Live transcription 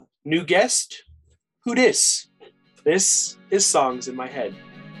New guest? Who dis? This is Songs in My Head.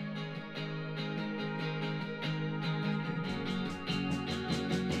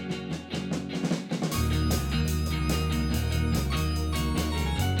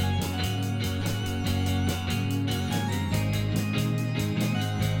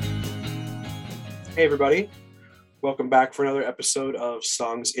 Hey everybody, welcome back for another episode of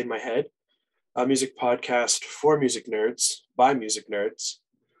Songs in My Head, a music podcast for music nerds, by music nerds.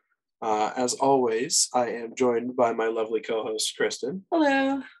 As always, I am joined by my lovely co-host, Kristen.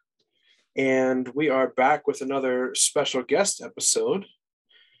 Hello. And we are back with another special guest episode.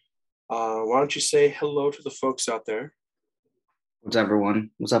 Why don't you say hello to the folks out there? What's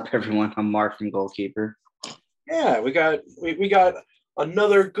everyone? What's up, everyone? I'm Mark from Goalkeeper. Yeah, we got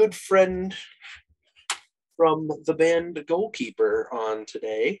another good friend from the band Goalkeeper on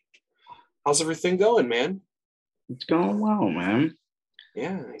today. How's everything going, man? It's going well, man.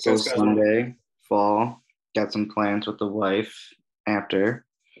 Yeah. So Sunday, fall. Got some plans with the wife after,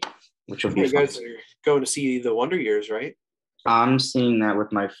 which will be you fun. guys are going to see the Wonder Years, right? I'm seeing that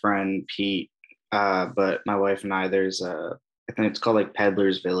with my friend Pete, but my wife and I, there's I think it's called like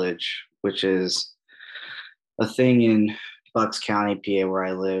Peddler's Village, which is a thing in Bucks County, PA, where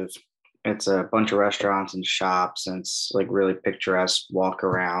I live. It's a bunch of restaurants and shops, and it's like really picturesque, walk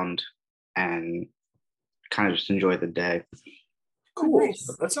around and kind of just enjoy the day. Cool. Nice.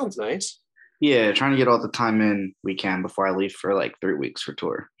 That sounds nice. Yeah, trying to get all the time in we can before I leave for like 3 weeks for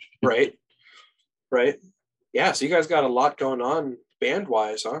tour. Right. Yeah, so you guys got a lot going on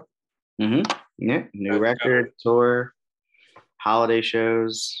band-wise, huh? Mm-hmm. Yeah, new record, tour, holiday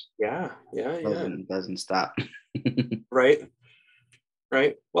shows. Yeah. Doesn't stop. Right.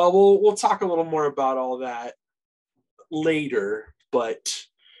 Well, we'll talk a little more about all that later, but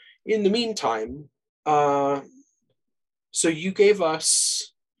in the meantime, so you gave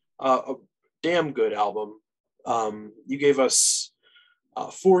us a damn good album. You gave us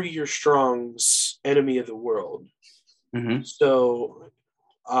 4 Year Strong's Enemy of the World. Mm-hmm. So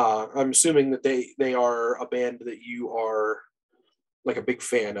I'm assuming that they are a band that you are like a big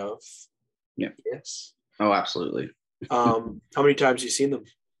fan of. Yeah. Yes. Oh, absolutely. How many times have you seen them?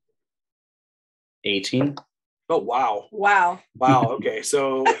 18. Oh, wow. Okay.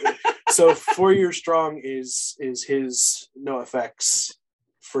 So 4 Year Strong is his NoFX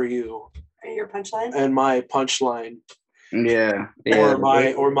for you. And your punchline? And my punchline. Yeah.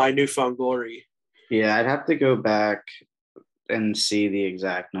 Or my newfound glory. Yeah, I'd have to go back and see the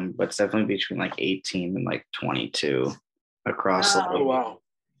exact number, but it's definitely between like 18 and like 22 across Wow.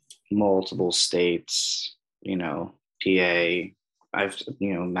 Multiple states, PA,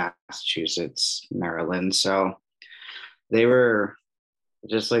 Massachusetts, Maryland. So they were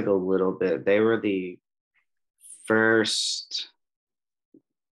just like a little bit, they were the first,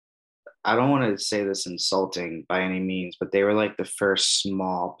 I don't want to say this insulting by any means, but they were like the first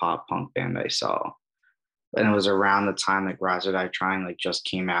small pop punk band I saw. And it was around the time like Rise or Die Trying like just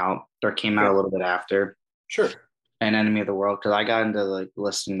came out a little bit after. Sure. And Enemy of the World, because I got into like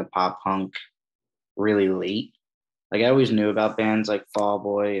listening to pop punk really late. Like I always knew about bands like Fall Out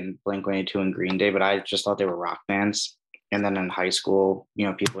Boy and Blink-182 and Green Day, but I just thought they were rock bands. And then in high school,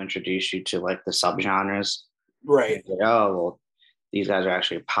 people introduce you to like the subgenres. Right. Like, oh, well, these guys are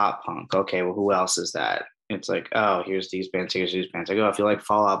actually pop punk. Okay, well, who else is that? It's like, oh, here's these bands, here's these bands. Like, oh, if you like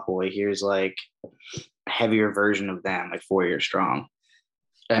Fall Out Boy, here's like a heavier version of them, like 4 Year Strong.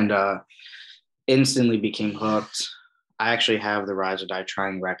 And instantly became hooked. I actually have the Rise or Die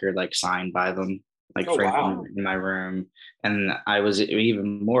Trying record like signed by them, like framed in my room. And I was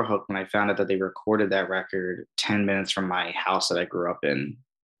even more hooked when I found out that they recorded that record 10 minutes from my house that I grew up in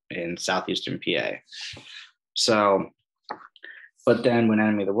southeastern PA. So, but then when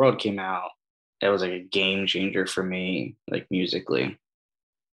Enemy of the World came out, it was like a game changer for me, like musically.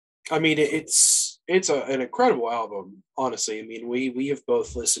 I mean, it's an incredible album, honestly. I mean, we have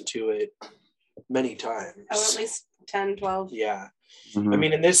both listened to it many times. Oh, at least 10, 12. Yeah. Mm-hmm. I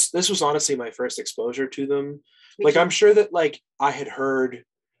mean, and this was honestly my first exposure to them. Like, I'm sure that like I had heard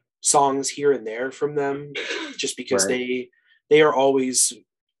songs here and there from them just because right. they are always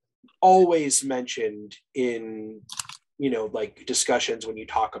mentioned in, like discussions when you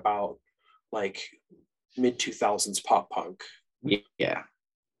talk about like mid 2000s pop punk. Yeah.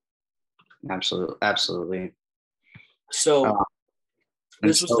 Absolutely. So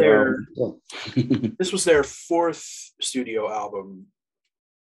this was their fourth studio album.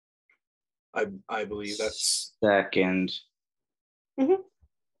 I believe that's second. Mm-hmm.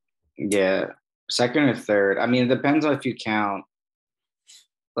 Yeah, second or third. I mean, it depends on if you count.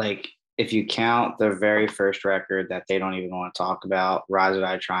 Like if you count the very first record that they don't even want to talk about, Rise or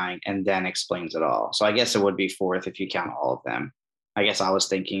Die Trying, and then Explains It All. So I guess it would be fourth if you count all of them. I guess I was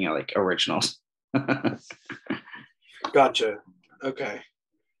thinking like originals. Gotcha. Okay.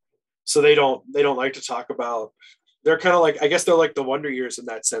 So they don't like to talk about. They're kind of like, I guess they're like the Wonder Years in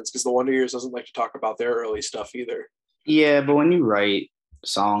that sense, because the Wonder Years doesn't like to talk about their early stuff either. Yeah, but when you write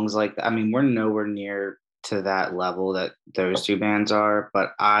songs like that, I mean, we're nowhere near to that level that those two bands are,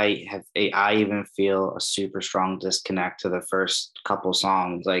 but I even feel a super strong disconnect to the first couple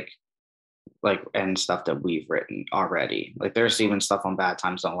songs, like and stuff that we've written already. Like there's even stuff on Bad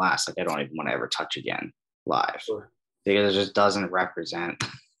Times Don't Last, like I don't even want to ever touch again live. Sure. Because it just doesn't represent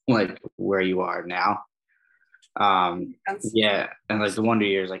like where you are now. Yeah, and like the Wonder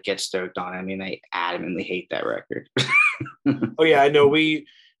Years, like Get Stoked On. I mean, they adamantly hate that record. Oh yeah, I know.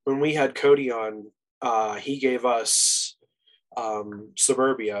 When we had Cody on, he gave us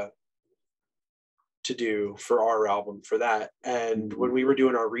Suburbia to do for our album for that. And when we were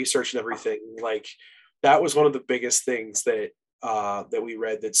doing our research and everything, like that was one of the biggest things that we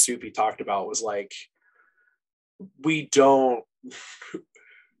read that Soupy talked about was like, we don't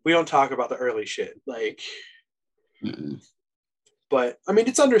talk about the early shit. Like, but I mean,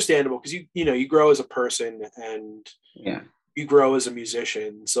 it's understandable because you grow as a person and you grow as a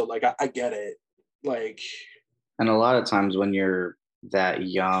musician. So like, I get it. Like, and a lot of times when you're that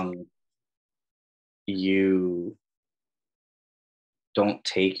young, you don't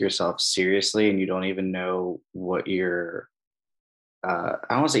take yourself seriously and you don't even know what your I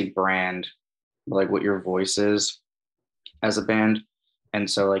don't want to say brand, but like what your voice is as a band. And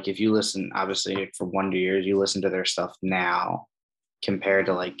so like if you listen, obviously for Wonder Years, you listen to their stuff now compared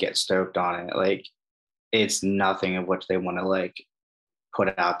to like Get Stoked On It, like it's nothing of what they want to like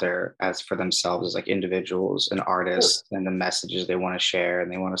put out there as for themselves as like individuals and artists and the messages they want to share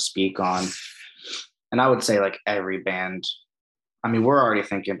and they want to speak on. And I would say like every band, I mean, we're already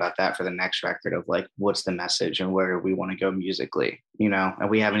thinking about that for the next record of like, what's the message and where we want to go musically, and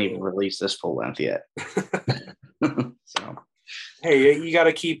we haven't even released this full length yet. So, hey, you got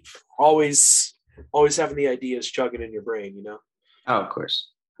to keep always having the ideas chugging in your brain, Oh, of course.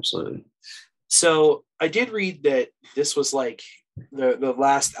 Absolutely. So I did read that this was like the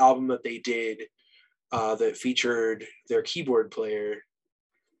last album that they did that featured their keyboard player,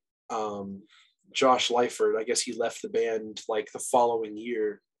 Josh Lyford. I guess he left the band like the following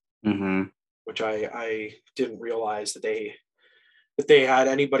year, which I didn't realize that they had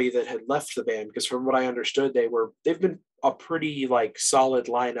anybody that had left the band, because from what I understood, they've been a pretty like solid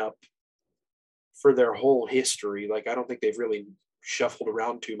lineup for their whole history. Like I don't think they've really shuffled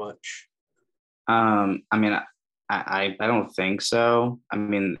around too much. I mean, I don't think so. I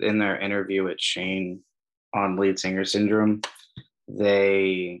mean, in their interview with Shane on Lead Singer Syndrome,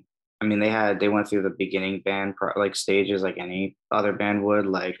 they went through the beginning band like stages like any other band would,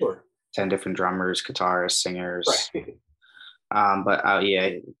 like 10 different drummers, guitarists, singers. Right. But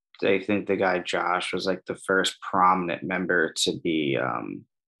I think the guy Josh was like the first prominent member to be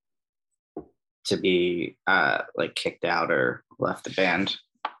like kicked out or left the band.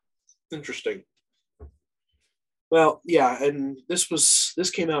 Interesting. Well, yeah, and this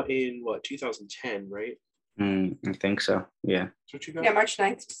came out in what, 2010, right? I think so. Yeah. That's what you got? Yeah, March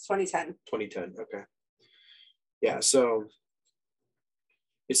 9th, 2010. 2010. Okay. Yeah, so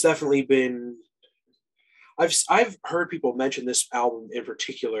it's definitely been. I've heard people mention this album in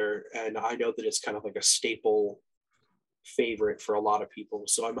particular, and I know that it's kind of like a staple favorite for a lot of people.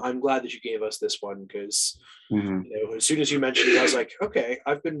 So I'm glad that you gave us this one, because as soon as you mentioned it, I was like, okay,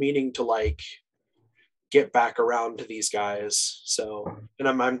 I've been meaning to like get back around to these guys. So, and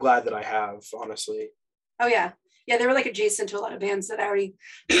I'm glad that I have, honestly. Oh yeah, they were like adjacent to a lot of bands that I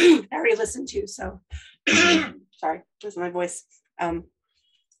already listened to. So sorry, losing my voice. So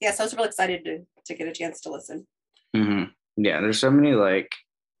I was real excited to get a chance to listen. Yeah, there's so many like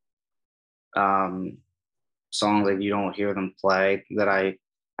songs like you don't hear them play that I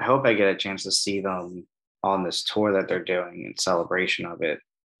hope I get a chance to see them on this tour that they're doing in celebration of it.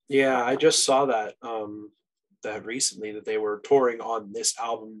 Yeah, I just saw that that recently, that they were touring on this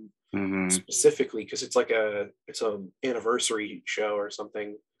album specifically, because it's an anniversary show or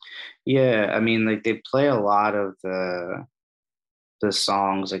something. Yeah, I mean, like they play a lot of the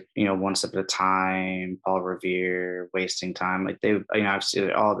songs, like One Step at a Time, Paul Revere, Wasting Time. Like they, I've seen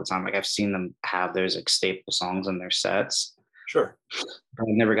it all the time. Like I've seen them have those like staple songs in their sets. Sure. I've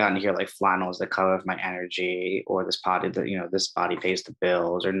never gotten to hear like Flannels, The Color of My Energy, or This Body that This Body Pays the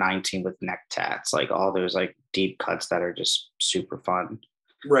Bills, or 19 with Neck Tats. Like all those like deep cuts that are just super fun.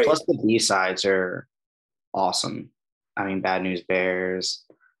 Right. Plus the B-sides are awesome. I mean, Bad News Bears,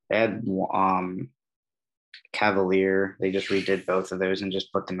 They had Cavalier. They just redid both of those and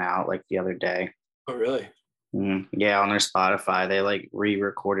just put them out like the other day. Oh, really? Yeah, on their Spotify, they like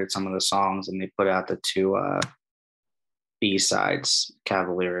re-recorded some of the songs and they put out the two B-sides,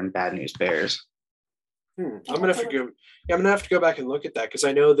 Cavalier and Bad News Bears. I'm gonna have to go. Yeah, I'm gonna have to go back and look at that because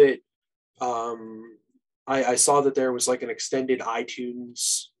I know that I saw that there was like an extended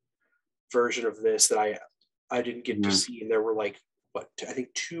iTunes version of this that I didn't get to see, and there were like I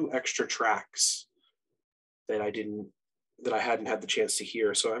think 2 extra tracks that I hadn't had the chance to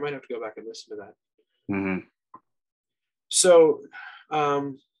hear. So I might have to go back and listen to that. Mm-hmm. So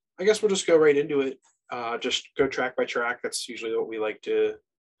I guess we'll just go right into it. Just go track by track. That's usually what we like to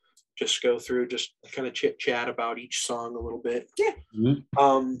just go through, just kind of chit chat about each song a little bit. Yeah.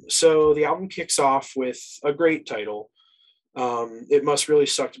 Mm-hmm. So the album kicks off with a great title. It Must Really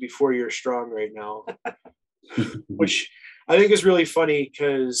Suck to Be 4 Years Strong right now, which I think is really funny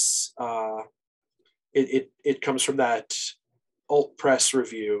because it comes from that alt press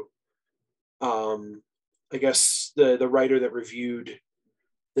review. I guess the writer that reviewed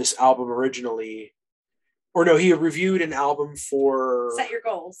this album originally, or no, he reviewed an album for Set Your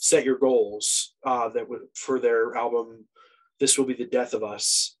Goals. Set Your Goals, that would for their album This Will Be the Death of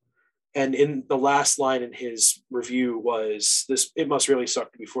Us. And in the last line in his review was this: "It must really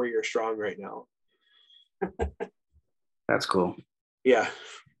suck to be 4 years strong right now." That's cool. Yeah.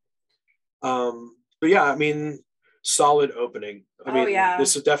 But yeah, I mean, solid opening. I mean,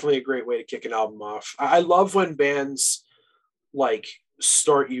 this is definitely a great way to kick an album off. I love when bands like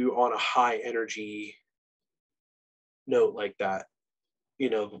start you on a high energy note like that.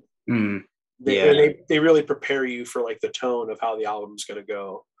 You know, they really prepare you for like the tone of how the album's going to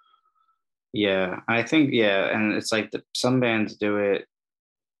go. Yeah, I think, and it's like some bands do it,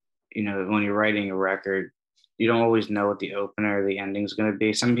 you know, when you're writing a record, you don't always know what the opener or the ending is going to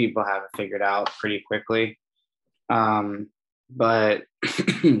be. Some people have it figured out pretty quickly. But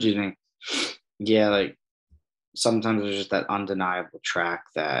excuse me. Yeah, like sometimes there's just that undeniable track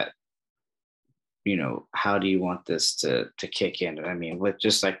that, you know, how do you want this to kick in? I mean, with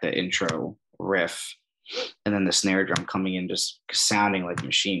just like the intro riff and then the snare drum coming in, just sounding like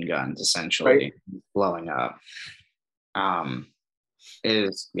machine guns, essentially, blowing up.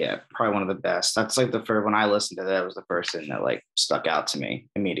 Is probably one of the best. That's like the first, when I listened to that, was the first thing that like stuck out to me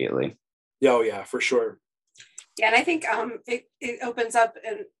immediately. Oh yeah, for sure. Yeah, and I think it opens up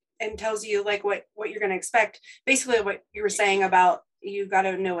and tells you like what you're going to expect. Basically, what you were saying about you got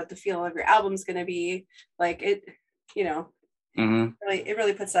to know what the feel of your album's going to be. Like it, you know, it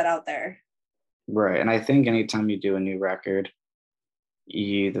really puts that out there. Right, and I think anytime you do a new record,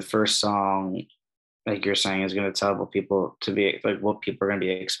 the first song, like you're saying, is going to tell what people are going to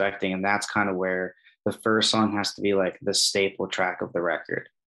be expecting, and that's kind of where the first song has to be like the staple track of the record.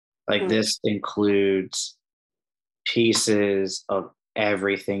 Like this includes pieces of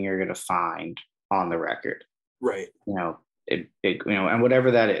everything you're going to find on the record. Right. You know, and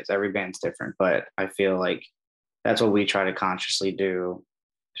whatever that is, every band's different, but I feel like that's what we try to consciously do,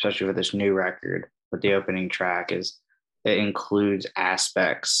 especially with this new record. With the opening track, is it includes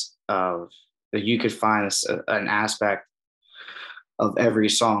aspects of that you could find an aspect of every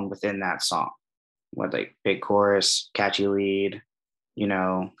song within that song, with like big chorus, catchy lead, you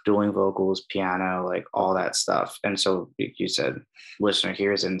know, dueling vocals, piano, like all that stuff. And so you said, listener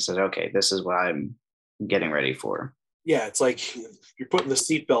hears it and says, okay, this is what I'm getting ready for. Yeah, it's like you're putting the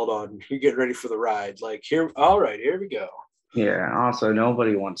seatbelt on, you're getting ready for the ride. Like, all right, here we go. Yeah, and also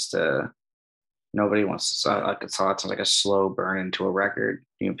nobody wants to like, it's like a slow burn into a record.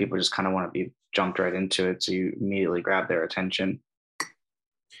 You know, people just kind of want to be jumped right into it, so you immediately grab their attention.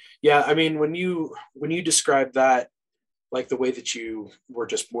 Yeah, I mean, when you describe that, like the way that you were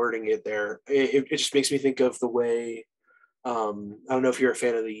just wording it there, it just makes me think of the way, I don't know if you're a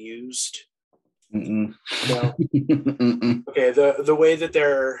fan of The Used. Mm-mm. No. Mm-mm. Okay, the way that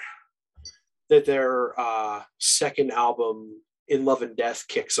their second album, In Love and Death,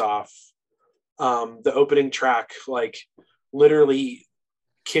 kicks off, the opening track like literally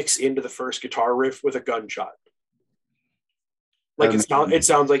kicks into the first guitar riff with a gunshot. Like it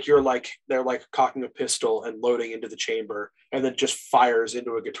sounds like they're like cocking a pistol and loading into the chamber, and then just fires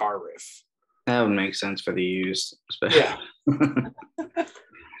into a guitar riff. That would make sense for The Used. Yeah.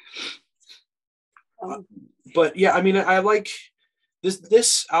 But yeah, I mean, I like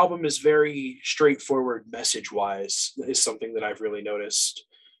this album is very straightforward message wise, is something that I've really noticed.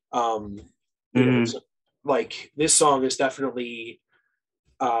 You know, like this song is definitely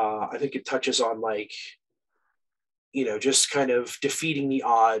I think it touches on like, you know, just kind of defeating the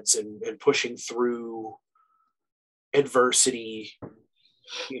odds and pushing through adversity.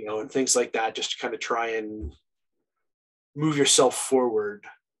 and things like that, just to kind of try and move yourself forward.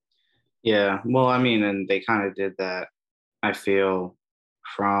 Yeah. Well, I mean, and they kind of did that, I feel,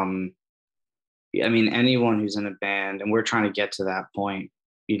 from, I mean, anyone who's in a band, and we're trying to get to that point,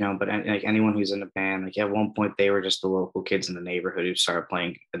 but like anyone who's in a band, like at one point they were just the local kids in the neighborhood who started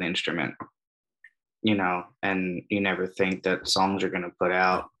playing an instrument, and you never think that songs you're going to put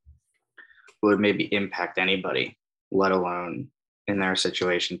out would maybe impact anybody, let alone in their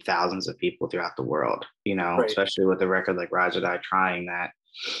situation, thousands of people throughout the world, Right. especially with a record like Rise or Die Trying, that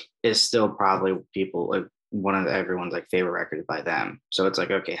is still probably people like one of everyone's like favorite records by them. So it's like,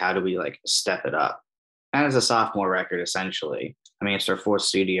 okay, how do we like step it up? And it's a sophomore record essentially. I mean, it's their fourth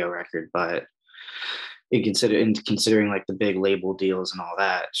studio record, but considering like the big label deals and all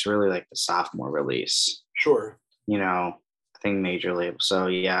that, it's really like the sophomore release. Sure. I think major label. So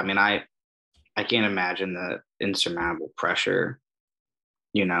yeah, I mean, I can't imagine the insurmountable pressure,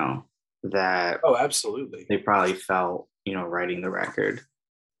 that Oh, absolutely. they probably felt, writing the record.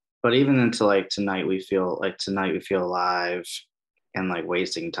 But even into like tonight we feel alive, and like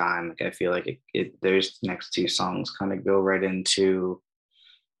wasting time. Like I feel like there's next two songs kind of go right into.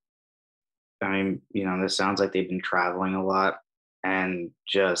 I mean, this sounds like they've been traveling a lot and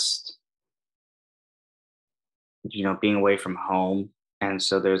just, being away from home. And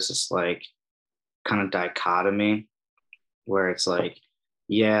so there's this like kind of dichotomy where it's like,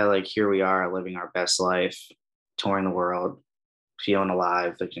 yeah, like here we are living our best life, touring the world, feeling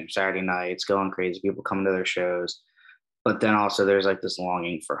alive, like Saturday nights, going crazy, people coming to their shows. But then also there's like this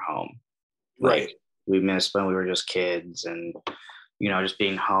longing for home. Right. Like we missed when we were just kids, and just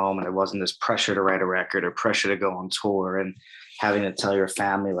being home, and there wasn't this pressure to write a record or pressure to go on tour, and having to tell your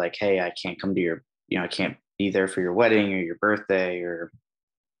family like, hey, I can't come to your, I can't be there for your wedding or your birthday, or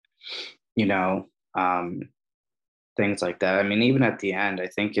things like that. I mean, even at the end, I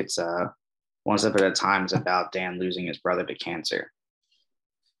think it's One Step at a Time is about Dan losing his brother to cancer.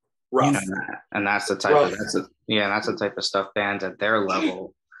 Rough. And that's the type that's the type of stuff bands at their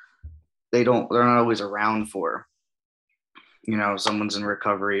level, they're not always around for. Someone's in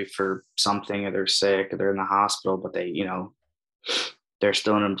recovery for something, or they're sick, or they're in the hospital, but they're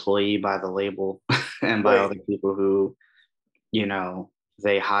still an employee by the label and by other people who,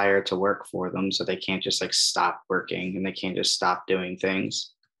 they hire to work for them. So they can't just like stop working, and they can't just stop doing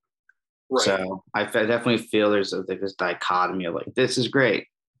things. Right. So I definitely feel there's this dichotomy of like, this is great,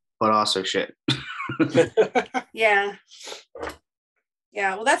 but also shit. Yeah.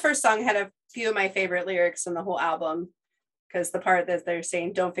 Well, that first song had a few of my favorite lyrics in the whole album, because the part that they're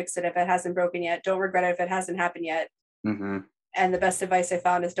saying, don't fix it if it hasn't broken yet, don't regret it if it hasn't happened yet. Mm-hmm. And the best advice I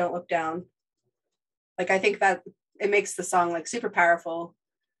found is don't look down. Like, I think that it makes the song like super powerful.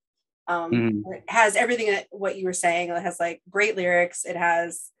 It has everything what you were saying. It has like great lyrics. It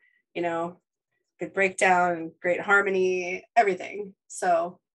has, good breakdown, great harmony, everything.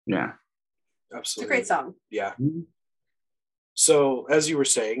 So yeah, absolutely, it's a great song. Yeah. So as you were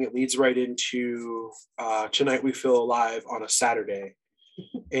saying, it leads right into Tonight We Feel Alive on a Saturday.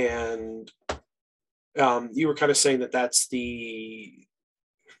 And you were kind of saying that's the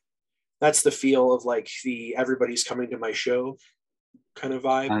feel of like the everybody's coming to my show kind of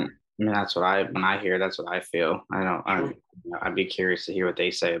vibe. I mean, that's what when I hear, that's what I feel. I'd be curious to hear what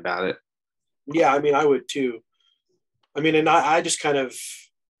they say about it. Yeah, I mean, I would too. I mean, and I just kind of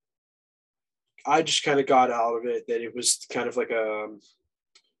got out of it that it was kind of like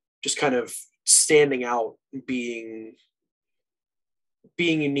just kind of standing out, being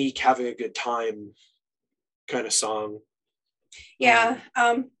unique, having a good time kind of song. Yeah,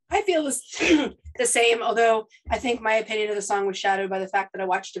 I feel this the same, although I think my opinion of the song was shadowed by the fact that I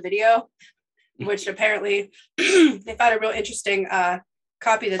watched a video, which apparently they found a real interesting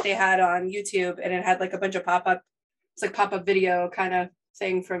copy that they had on YouTube, and it had like a bunch of pop-up video kind of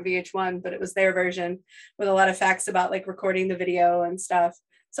thing from VH1, but it was their version with a lot of facts about like recording the video and stuff.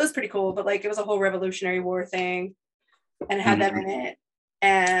 So it's pretty cool, but like it was a whole Revolutionary War thing, and it had them in it,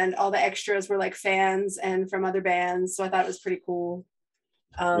 and all the extras were like fans and from other bands. So I thought it was pretty cool.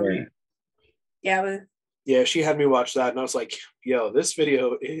 Yeah, she had me watch that, and I was like, yo, this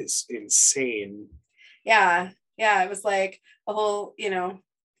video is insane. Yeah, it was like a whole thing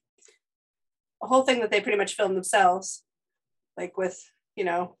that they pretty much filmed themselves, like with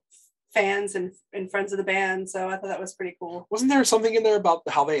fans and friends of the band. So I thought that was pretty cool. Wasn't there something in there about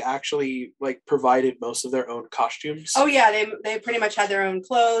how they actually like provided most of their own costumes? Oh yeah, they pretty much had their own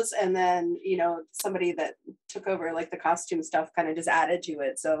clothes, and then somebody that took over like the costume stuff kind of just added to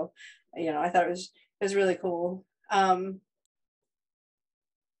it. So I thought it was really cool.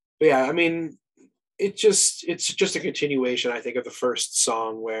 Yeah, I mean, it's just a continuation, I think, of the first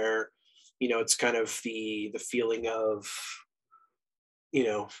song, where it's kind of the feeling of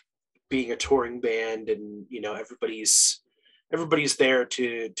being a touring band, and everybody's there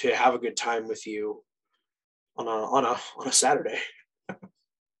to have a good time with you on a Saturday.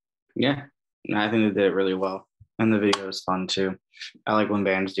 Yeah, I think they did it really well, and the video is fun too. I like when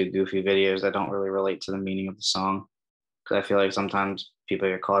bands do goofy videos that don't really relate to the meaning of the song, because I feel like sometimes people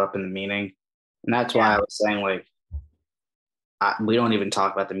get caught up in the meaning, and that's why I was saying, like, we don't even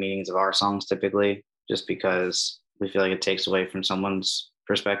talk about the meanings of our songs typically, just because we feel like it takes away from someone's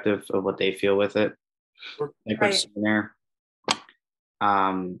perspective of what they feel with it. Like with Sooner,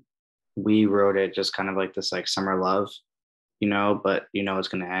 we wrote it just kind of like this, like, summer love, but it's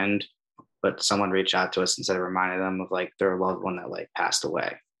going to end. But someone reached out to us instead of reminding them of, like, their loved one that, like, passed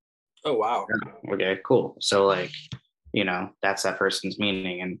away. Oh, wow. Okay, cool. So, like, that's that person's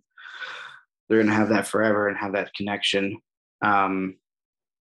meaning, and they're going to have that forever and have that connection,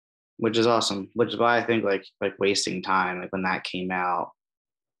 which is awesome. Which is why I think like Wasting Time, like when that came out,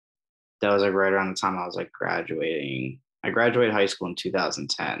 that was like right around the time I was like graduating. I graduated high school in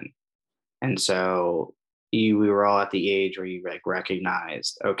 2010. And so we were all at the age where you like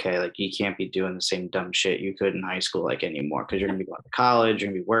recognized, okay, like you can't be doing the same dumb shit you could in high school like anymore, because you're gonna be going to college,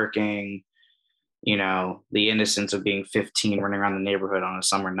 you're gonna be working. The innocence of being 15 running around the neighborhood on a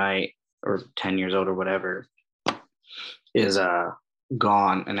summer night, or 10 years old or whatever, is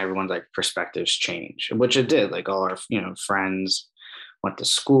gone, and everyone's like perspectives change, which it did. Like all our friends went to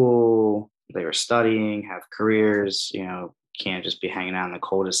school, they were studying, have careers, can't just be hanging out in the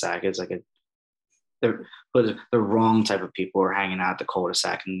cul-de-sac. It's like but the wrong type of people are hanging out at the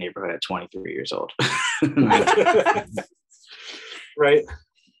cul-de-sac in the neighborhood at 23 years old. Right.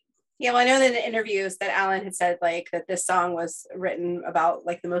 Yeah, well, I know that in the interviews that Alan had said, like, that this song was written about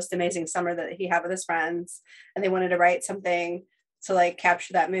like the most amazing summer that he had with his friends, and they wanted to write something to like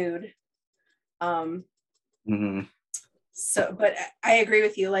capture that mood. So, but I agree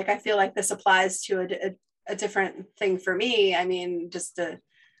with you. Like, I feel like this applies to a different thing for me. I mean, just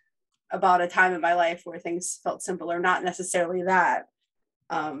about a time in my life where things felt simple, or not necessarily that.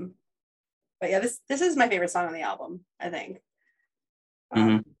 But yeah, this is my favorite song on the album, I think.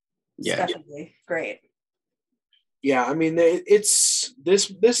 Yeah, definitely great. Yeah, I mean, it's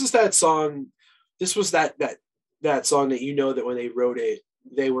this is that song. This was that song that that when they wrote it,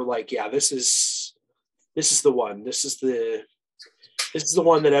 they were like, yeah, this is the one. This is the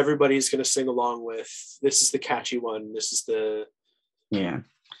one that everybody's going to sing along with. This is the catchy one. This is the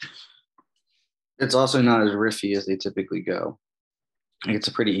It's also not as riffy as they typically go. Like, it's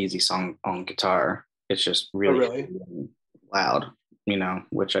a pretty easy song on guitar. It's just really loud,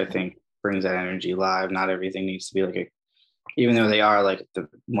 which I think brings that energy live. Not everything needs to be like even though they are like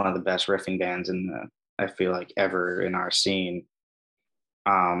one of the best riffing bands I feel like ever in our scene.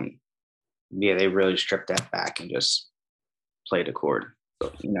 They really stripped that back and just played a chord,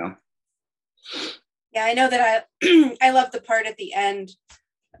 Yeah, I know that I love the part at the end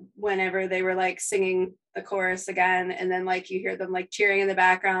whenever they were like singing the chorus again, and then like you hear them like cheering in the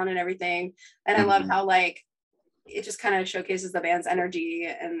background and everything, and I love how like it just kind of showcases the band's energy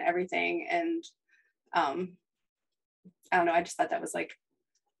and everything. And I don't know, I just thought that was like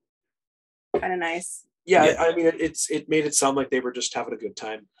kind of nice. Yeah, I mean, it made it sound like they were just having a good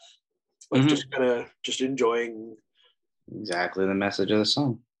time, like just kind of just enjoying exactly the message of the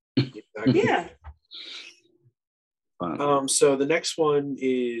song. Exactly. Yeah. So the next one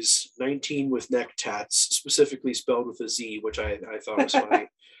is 19 with Neck Tats, specifically spelled with a Z, which I thought was funny.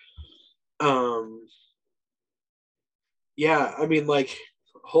 Yeah, I mean, like,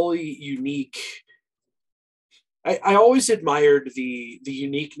 wholly unique. I always admired the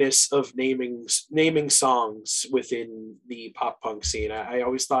uniqueness of naming songs within the pop punk scene. I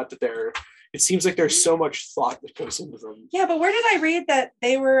always thought that it seems like there's so much thought that goes into them. Yeah, but where did I read that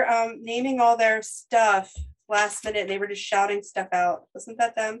they were naming all their stuff last minute? They were just shouting stuff out. Wasn't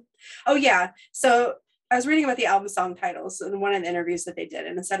that them? Oh yeah. So I was reading about the album song titles in one of the interviews that they did,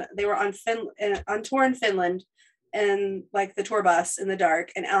 and it said they were on tour in Finland, and like the tour bus in the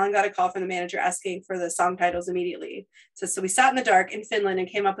dark, and Alan got a call from the manager asking for the song titles immediately. So we sat in the dark in Finland and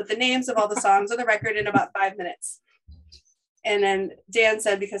came up with the names of all the songs on the record in about 5 minutes. And then Dan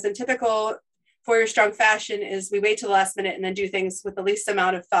said, because in typical For Your Strong fashion is we wait till the last minute and then do things with the least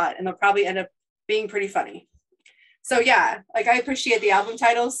amount of thought, and they'll probably end up being pretty funny. So yeah, like I appreciate the album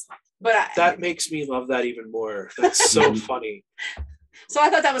titles, but that makes me love that even more. That's so funny. So I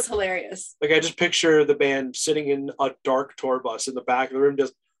thought that was hilarious. Like, I just picture the band sitting in a dark tour bus in the back of the room,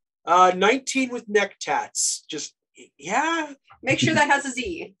 just 19 with Neck Tats. Just, yeah. Make sure that has a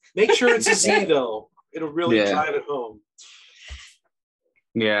Z. Make sure it's a Z though. it'll really Yeah. drive it home.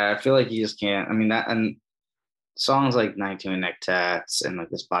 Yeah, I feel like you just can't. I mean, that and songs like 19 and Neck Tats and like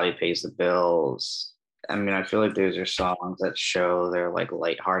This Body Pays the Bills. I mean, I feel like those are songs that show their like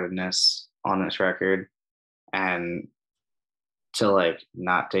lightheartedness on this record and to like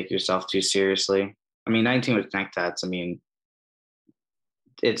not take yourself too seriously. I mean, 19 with Neck Tats, I mean,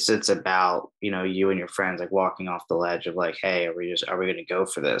 it's about, you know, you and your friends like walking off the ledge of like, hey, are we gonna go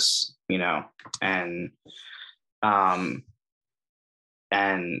for this? You know? Um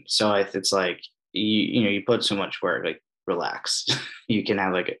and so it's like you know, you put so much work, like relax. You can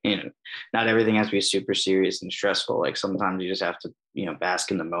have like, you know, not everything has to be super serious and stressful. Like sometimes you just have to, you know,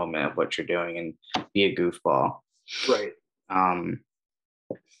 bask in the moment of what you're doing and be a goofball. Right.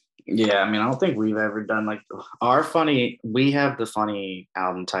 Yeah, I mean, I don't think we've ever done like we have the funny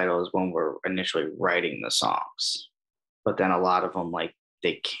album titles when we're initially writing the songs, but then a lot of them like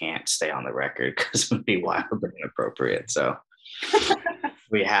they can't stay on the record because it would be wildly inappropriate. So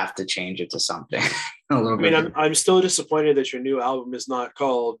we have to change it to something a little I bit. mean, I'm still disappointed that your new album is not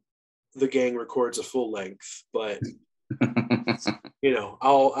called The Gang Records a Full Length, but you know,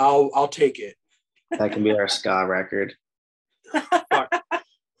 I'll take it. That can be our ska record.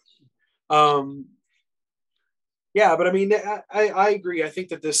 Yeah, but I mean, I agree. I think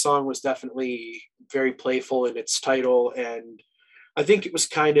that this song was definitely very playful in its title, and I think it was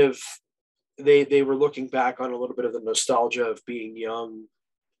kind of they were looking back on a little bit of the nostalgia of being young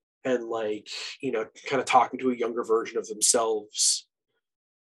and like, you know, kind of talking to a younger version of themselves.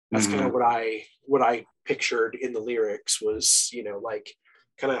 That's kind of what I pictured in the lyrics was, you know, like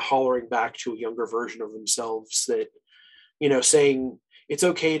kind of hollering back to a younger version of themselves that, you know, saying it's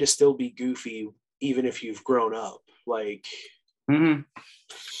okay to still be goofy even if you've grown up. Like,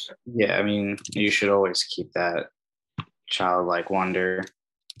 yeah, I mean, you should always keep that childlike wonder,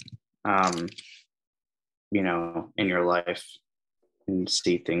 you know, in your life and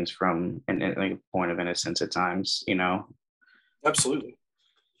see things from like a point of innocence at times, you know. Absolutely.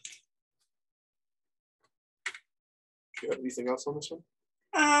 Do you have anything else on this one?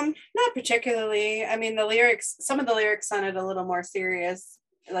 Not particularly. I mean, some of the lyrics sounded a little more serious.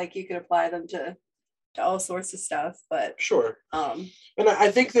 Like you could apply them to all sorts of stuff, but sure. And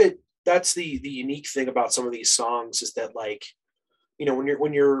I think that that's the unique thing about some of these songs is that, like, you know,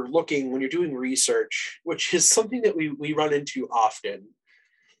 when you're doing research, which is something that we run into often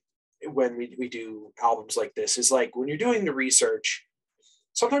when we do albums like this, is like when you're doing the research,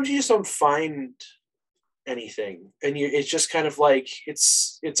 sometimes you just don't find anything, and it's just kind of like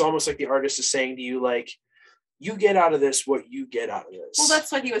it's almost like the artist is saying to you, like, you get out of this what you get out of this. Well,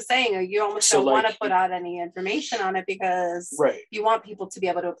 that's what he was saying. You almost don't want to put out any information on it because you want people to be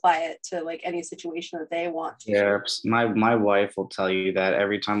able to apply it to like any situation that they want to. Yeah, my wife will tell you that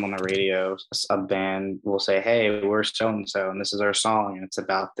every time on the radio, a band will say, "Hey, we're so and so, and this is our song, and it's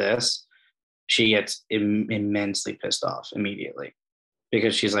about this." She gets immensely pissed off immediately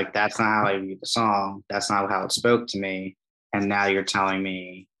because she's like, "That's not how I view the song. That's not how it spoke to me, and now you're telling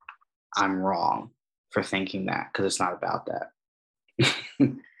me I'm wrong for thinking that because it's not about that."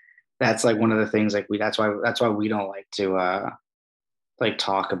 That's like one of the things like that's why we don't like to like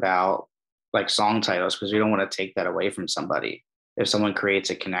talk about like song titles, because we don't want to take that away from somebody. If someone creates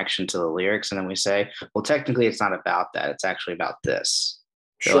a connection to the lyrics and then we say, well, technically it's not about that, it's actually about this.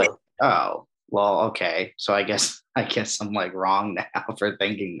 They're like, oh, well, okay, so I guess I'm like wrong now for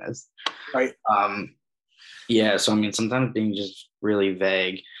thinking this. Right. Yeah, so I mean, sometimes being just really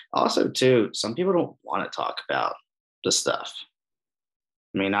vague. Also, too, some people don't want to talk about the stuff.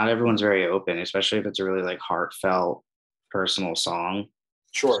 I mean, not everyone's very open, especially if it's a really like heartfelt, personal song.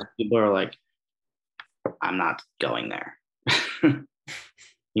 Sure. Some people are like, I'm not going there.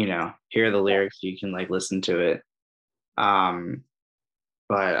 You know, hear the lyrics, you can like listen to it.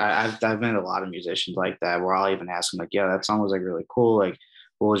 But I've met a lot of musicians like that where I'll even ask them like, yeah, that song was like really cool. Like,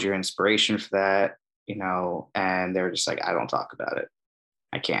 what was your inspiration for that? You know, and they're just like, I don't talk about it.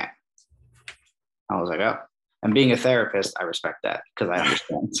 I can't. I was like, oh, and being a therapist, I respect that because I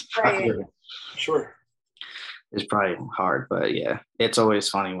understand. Right. Sure. It's probably hard, but yeah, it's always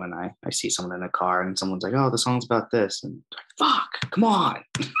funny when I see someone in a car and someone's like, oh, the song's about this. And like, fuck, come on.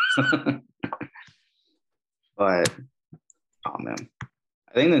 But, oh man.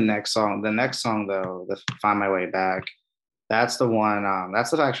 I think the next song though, the Find My Way Back, that's the one,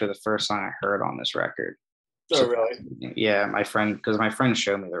 that's actually the first song I heard on this record. Oh, really? Yeah, my friend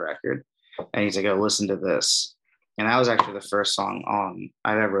showed me the record and he's like, oh, listen to this. And that was actually the first song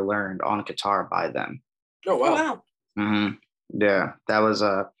I've ever learned on guitar by them. Oh, wow. Mm-hmm. Yeah, that was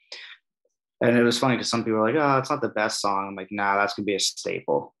and it was funny because some people are like, oh, it's not the best song. I'm like, nah, that's gonna be a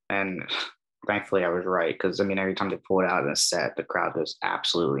staple. And thankfully I was right, because I mean every time they pull it out in a set, the crowd goes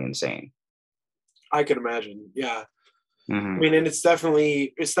absolutely insane. I can imagine. Yeah. I Mhm. mean, and it's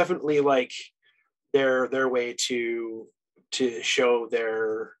definitely like their way to show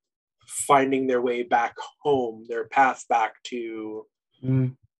their finding their way back home, their Mhm. path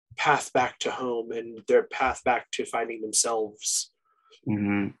back to home, and their path back to finding themselves.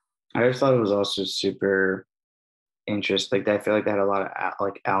 Mhm. I just thought it was also super interesting. Like I feel like they had a lot of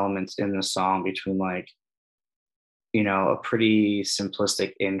like elements in the song between like, a pretty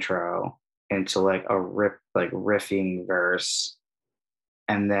simplistic intro into like a riffing verse,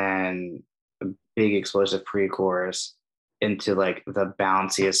 and then a big explosive pre-chorus into like the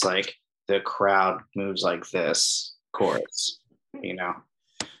bounciest, like the crowd moves like this chorus, you know.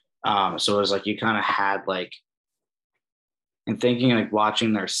 So it was like you kind of had like, and thinking like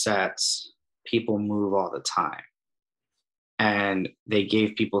watching their sets, people move all the time. And they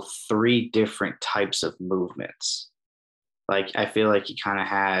gave people three different types of movements. Like I feel like you kind of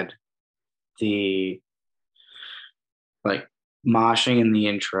had the like moshing in the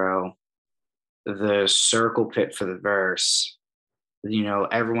intro, the circle pit for the verse,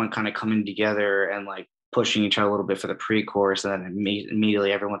 everyone kind of coming together and like pushing each other a little bit for the pre-chorus, and then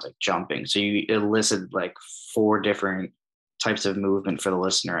immediately everyone's like jumping. So you elicited like four different types of movement for the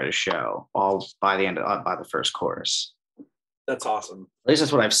listener at a show, all by the first chorus. That's awesome. At least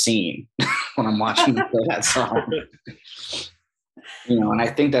that's what I've seen when I'm watching that song. And I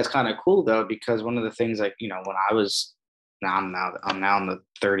think that's kind of cool though, because one of the things like, when I was I'm now the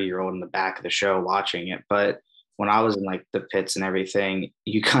 30-year-old in the back of the show watching it, but when I was in like the pits and everything,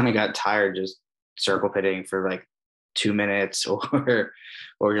 you kind of got tired just circle pitting for like 2 minutes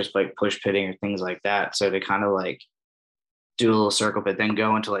or just like push pitting or things like that. So to kind of like do a little circle pit, then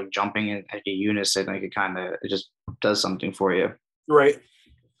go into like jumping in like a unison, like it just does something for you. Right.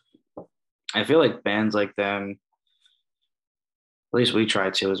 I feel like bands like them, at least we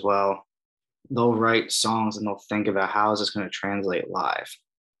try to as well, they'll write songs and they'll think about how is this going to translate live.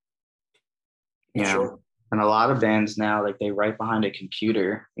 Sure. And a lot of bands now, like they write behind a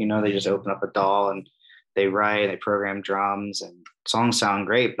computer, they just open up a DAW and they program drums, and songs sound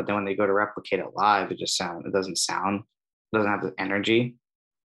great, but then when they go to replicate it live, it doesn't have the energy.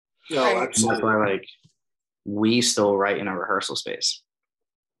 No, Right. absolutely. That's why like we still write in a rehearsal space.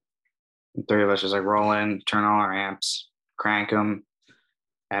 The three of us just like roll in, turn on our amps, crank them,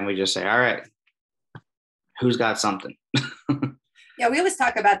 and we just say, all right, who's got something? Yeah, we always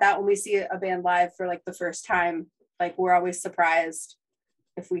talk about that when we see a band live for like the first time. Like we're always surprised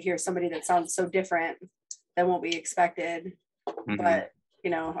if we hear somebody that sounds so different than what we expected. Mhm. But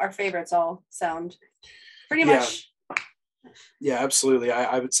our favorites all sound pretty much. Yeah, absolutely.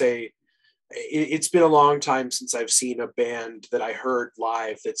 I would say it's been a long time since I've seen a band that I heard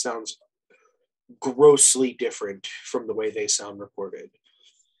live that sounds grossly different from the way they sound recorded.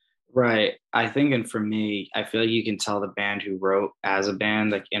 Right. I think, and for me, I feel like you can tell the band who wrote as a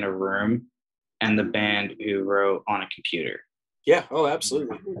band, like in a room, and the band who wrote on a computer. Yeah. Oh,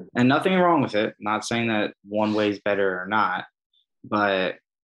 absolutely. And nothing wrong with it. Not saying that one way is better or not, but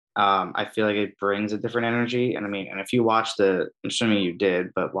I feel like it brings a different energy. And I mean, and if you watch I'm assuming you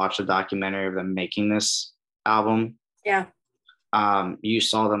did, but watch the documentary of them making this album. Yeah. You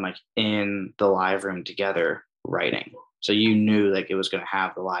saw them like in the live room together writing. So you knew like it was going to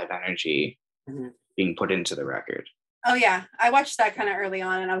have the live energy being put into the record. Oh yeah, I watched that kind of early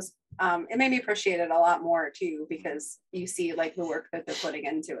on, and I was it made me appreciate it a lot more too, because you see like the work that they're putting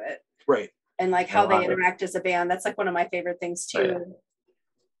into it, right? And like how they interact as a band. That's like one of my favorite things too. Right.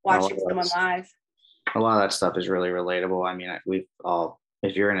 Watching someone live. A lot of that stuff is really relatable. I mean,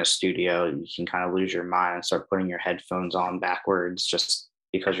 if you're in a studio, you can kind of lose your mind and start putting your headphones on backwards just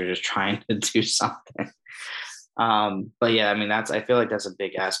because you're just trying to do something. But yeah, I mean, I feel like that's a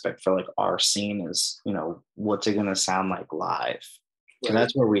big aspect for like our scene is, what's it going to sound like live? So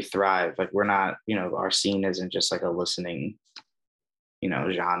that's where we thrive. Like we're not, our scene isn't just like a listening,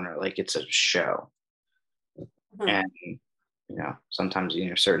 genre, like it's a show. And, sometimes,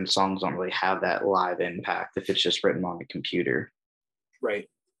 certain songs don't really have that live impact if it's just written on a computer. Right.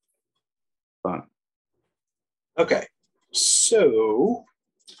 But. Okay. So,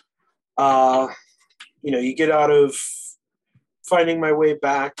 you get out of finding my way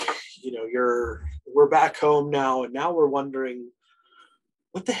back, we're back home now, and now we're wondering,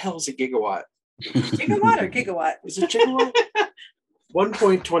 what the hell is a gigawatt? Gigawatt or gigawatt? Is it gigawatt?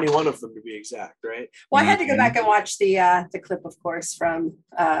 1.21 of them to be exact, right? Well, I had to go back and watch the clip, of course, from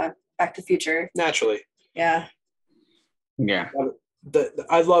Back to the Future. Naturally. Yeah. Yeah.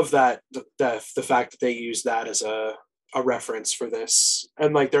 I love that the fact that they use that as a a reference for this,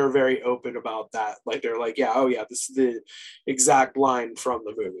 and like they're very open about that. Like they're like, yeah, oh yeah, this is the exact line from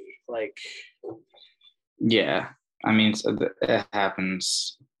the movie. Like, Yeah, I mean, it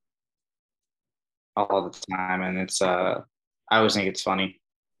happens all the time, and it's I always think it's funny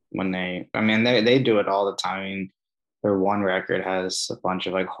when they do it all the time. I mean, their one record has a bunch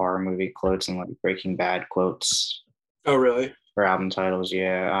of like horror movie quotes and like Breaking Bad quotes oh really? for album titles.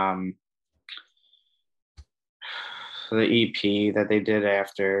 Yeah. The EP that they did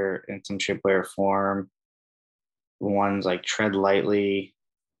after In Some Shape, Way, or Form, one's like Tread Lightly,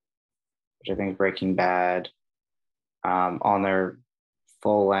 which I think is Breaking Bad. On their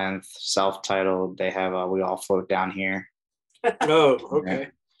full length self-titled, they have We All Float Down Here. Oh, okay.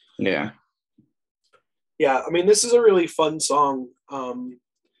 Yeah. Yeah, I mean, this is a really fun song,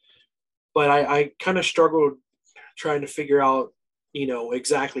 but I kind of struggled trying to figure out,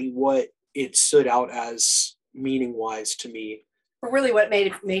 exactly what it stood out as meaning wise to me. Or really what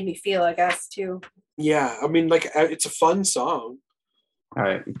made me feel, I guess, too. Yeah, I mean, like it's a fun song. All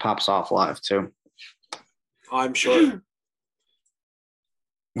right, it pops off live too. I'm sure.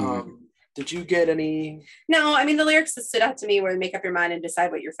 Did you get any? No, I mean, the lyrics that stood out to me were make up your mind and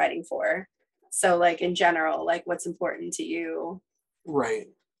decide what you're fighting for. So like in general, like what's important to you. Right.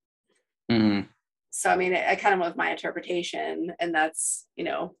 Mm-hmm. So, I mean, I kind of went with my interpretation, and that's,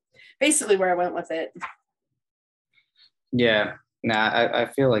 basically where I went with it. Yeah. Nah, I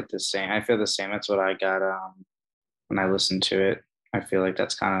feel like the same. I feel the same. That's what I got when I listened to it. I feel like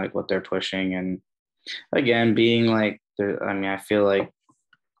that's kind of like what they're pushing. And again, being like, I feel like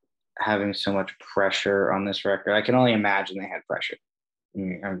having so much pressure on this record, I can only imagine they had pressure.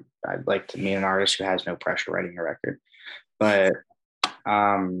 I'd like to meet an artist who has no pressure writing a record. But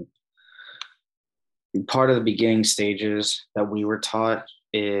part of the beginning stages that we were taught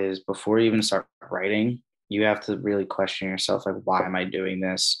is before you even start writing, you have to really question yourself, like, why am I doing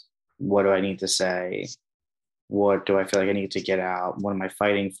this? What do I need to say? What do I feel like I need to get out? What am I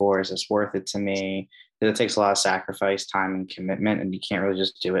fighting for? Is this worth it to me? Because it takes a lot of sacrifice, time, and commitment, and you can't really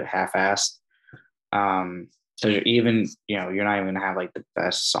just do it half-assed. So you're not even gonna have like the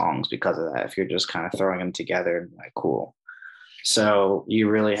best songs because of that if you're just kind of throwing them together and like cool. So you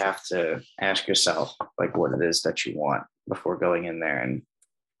really have to ask yourself like what it is that you want before going in there, and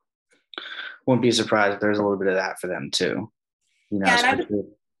wouldn't be surprised if there's a little bit of that for them too. Yeah, and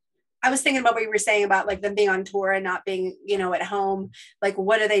I was thinking about what you were saying about like them being on tour and not being, at home. Like,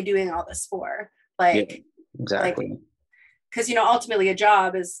 what are they doing all this for? Like, yeah, exactly. Like, because ultimately a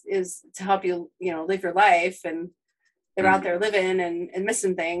job is to help you live your life, and they're out there living and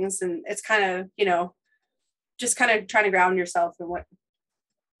missing things, and it's kind of just kind of trying to ground yourself in what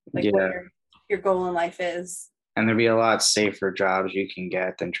what your goal in life is. And there'd be a lot safer jobs you can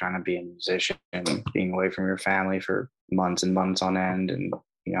get than trying to be a musician and being away from your family for months and months on end, and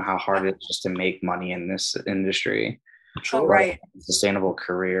how hard it is just to make money in this industry. Sure. Right. Sustainable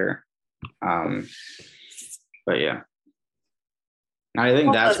career. But yeah. I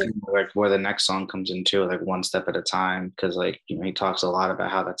think that's kind of like where the next song comes into, like One Step at a Time, because like he talks a lot about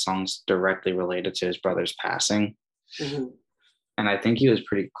how that song's directly related to his brother's passing. Mm-hmm. And I think he was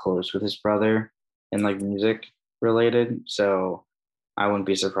pretty close with his brother in like music related. So I wouldn't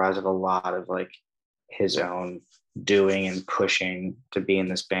be surprised if a lot of like his own doing and pushing to be in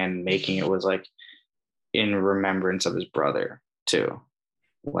this band and making it was like in remembrance of his brother too.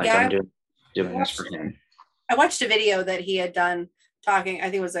 Like, yeah, I'm doing this for him. I watched a video that he had done talking, I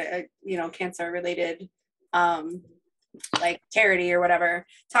think it was a cancer related like charity or whatever,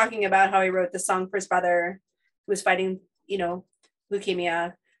 talking about how he wrote the song for his brother who was fighting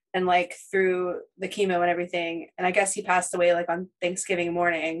leukemia, and like through the chemo and everything, and I guess he passed away like on Thanksgiving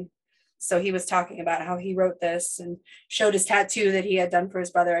morning. So he was talking about how he wrote this and showed his tattoo that he had done for his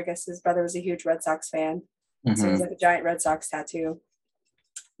brother. I guess his brother was a huge Red Sox fan. Mm-hmm. So it was like a giant Red Sox tattoo.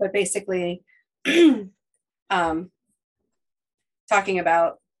 But basically talking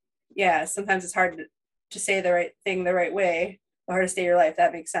about, sometimes it's hard to say the right thing the right way, the hardest day of your life.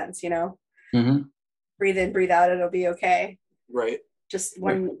 That makes sense, Mm-hmm. Breathe in, breathe out, it'll be okay. Right. Just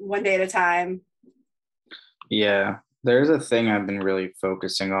one day at a time. Yeah, there's a thing I've been really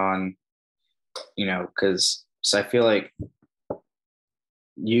focusing on, because I feel like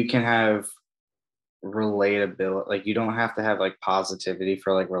you can have relatability, like you don't have to have like positivity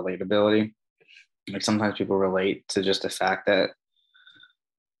for like relatability. Like sometimes people relate to just the fact that,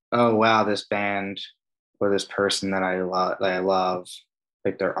 oh wow, this band or this person that I love,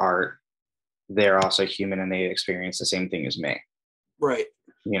 like their art, they're also human and they experience the same thing as me. Right.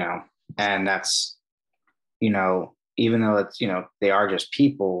 And that's, even though it's, they are just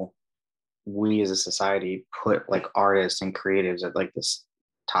people, we as a society put like artists and creatives at like this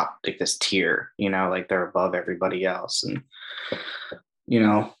top, like this tier, like they're above everybody else. And, you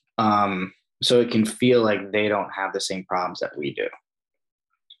know, so it can feel like they don't have the same problems that we do.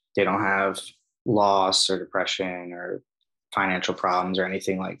 They don't have loss or depression or financial problems or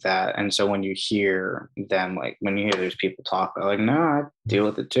anything like that. And so when you hear them, like when you hear those people talk, they're like, no, I deal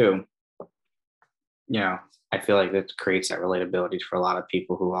with it too. I feel like that creates that relatability for a lot of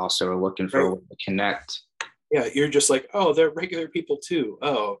people who also are looking for a way to connect. Yeah, you're just like, oh, they're regular people too.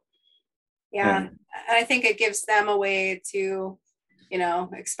 Oh. Yeah. And I think it gives them a way to,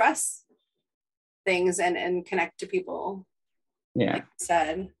 express things and connect to people. Yeah. Like you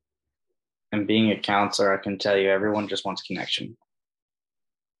said. And being a counselor, I can tell you, everyone just wants connection.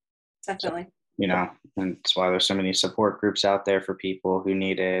 Definitely. So, and that's why there's so many support groups out there for people who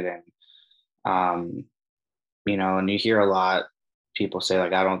need it. And, and you hear a lot people say,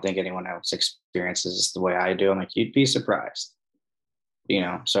 like, I don't think anyone else experiences this the way I do. I'm like, you'd be surprised.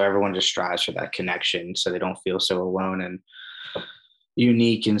 So everyone just strives for that connection so they don't feel so alone and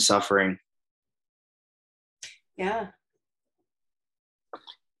unique in suffering. Yeah.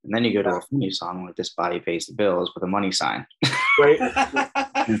 And then you go to a funny song like This Body Pays the Bills with a money sign. Right.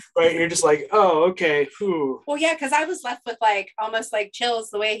 Right. You're just like, oh, okay. Whew. Well, yeah, because I was left with like almost like chills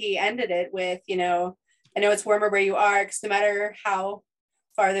the way he ended it with, I know it's warmer where you are, because no matter how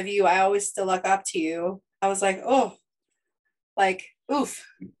far the view, I always still look up to you. I was like, oh, like, oof.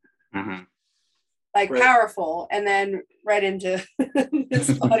 Mm-hmm. Like powerful. And then right into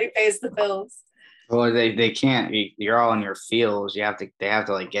This Body Pays the Bills. Well, they can't. You're all in your feels. They have to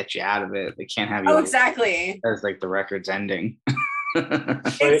like get you out of it. They can't have you. Oh, exactly. As like the record's ending.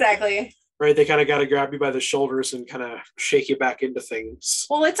 Exactly. Right. They kind of got to grab you by the shoulders and kind of shake you back into things.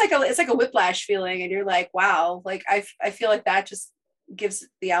 Well, it's like a whiplash feeling, and you're like, wow. Like I feel like that just gives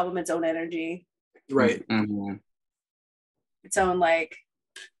the album its own energy. Right. Mm-hmm. Its own like,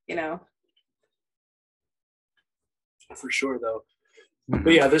 For sure, though.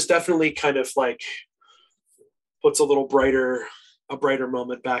 But yeah, this definitely kind of like puts a brighter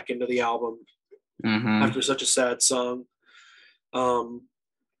moment back into the album after such a sad song. Well,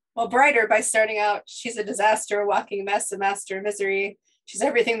 brighter by starting out, she's a disaster, a walking mess, a master of misery. She's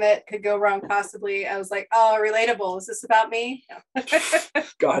everything that could go wrong possibly. I was like, oh, relatable. Is this about me? No.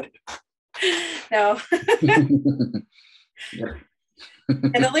 God. No. And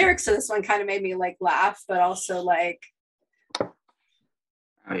the lyrics to this one kind of made me like laugh, but also like,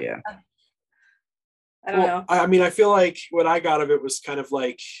 oh yeah, I don't know. I mean, I feel like what I got of it was kind of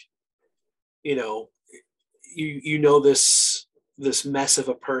like, this mess of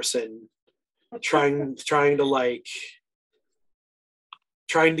a person trying to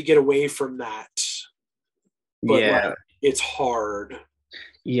get away from that, but like, it's hard.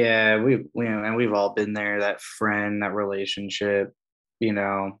 Yeah, we've all been there. That friend, that relationship,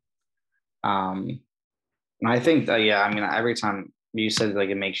 I think that, I mean, every time you said like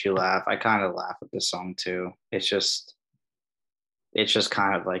it makes you laugh, I kind of laugh at this song too. It's just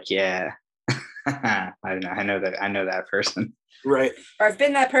kind of like, yeah. I know that person. Right. Or I've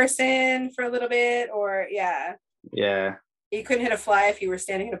been that person for a little bit, or yeah. You couldn't hit a fly if you were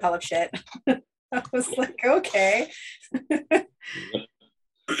standing in a pile of shit. I was like, okay. But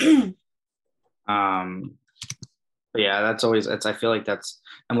yeah, I feel like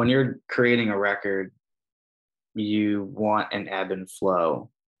and when you're creating a record, you want an ebb and flow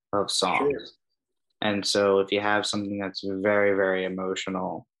of songs. Sure. And so if you have something that's very, very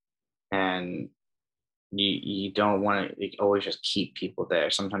emotional and you don't want to always just keep people there.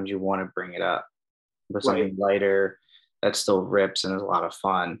 Sometimes you want to bring it up with something lighter that still rips and is a lot of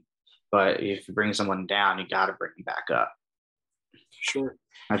fun. But if you bring someone down, you got to bring them back up. Sure.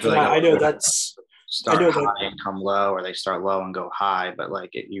 I feel like I know that's start high and come low, or they start low and go high. But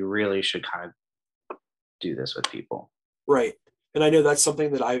like you really should kind of do this with people. Right. And I know that's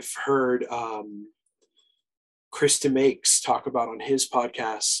something that I've heard Chris DeMakes talk about on his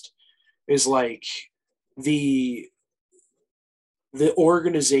podcast, is like the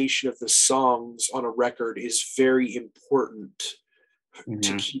organization of the songs on a record is very important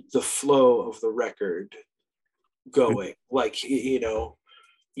to keep the flow of the record going. Like,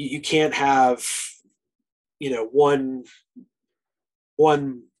 you can't have, one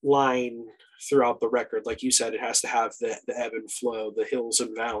line throughout the record. Like you said, it has to have the ebb and flow, the hills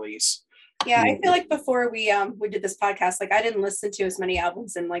and valleys. Yeah, I feel like before we did this podcast, like I didn't listen to as many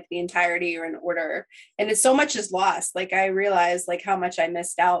albums in like the entirety or in order. And it's so much is lost. Like I realized like how much I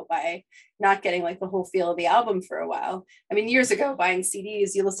missed out by not getting like the whole feel of the album for a while. I mean, years ago buying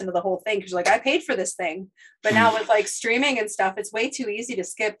CDs, you listen to the whole thing because you're like, I paid for this thing. But now with like streaming and stuff, it's way too easy to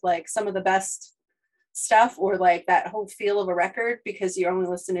skip like some of the best stuff or like that whole feel of a record because you're only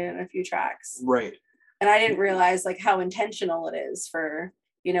listening to a few tracks. Right. And I didn't realize like how intentional it is for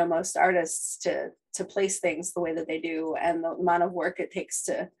most artists to place things the way that they do and the amount of work it takes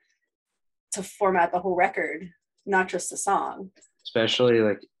to format the whole record, not just a song. Especially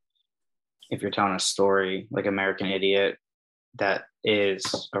like if you're telling a story like American Idiot that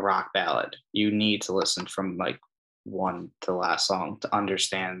is a rock ballad, you need to listen from like one to the last song to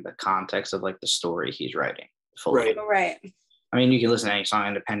understand the context of like the story he's writing fully. Right. I mean, you can listen to any song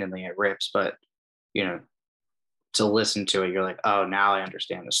independently, it rips, but to listen to it, you're like, oh, now I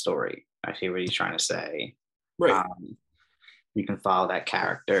understand the story. I see what he's trying to say. Right. You can follow that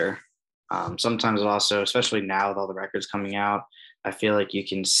character. Sometimes also, especially now with all the records coming out, I feel like you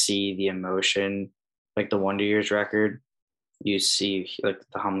can see the emotion, like the Wonder Years record. You see like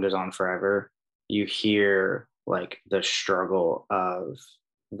The Hum Goes On Forever. You hear like the struggle of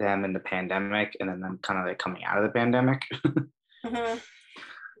them in the pandemic and then them kind of like coming out of the pandemic. Mm-hmm.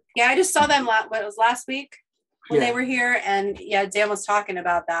 Yeah, I just saw them last week when they were here, and Dan was talking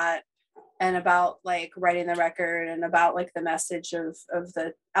about that and about like writing the record and about like the message of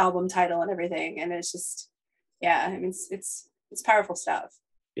the album title and everything, and it's just I mean it's powerful stuff.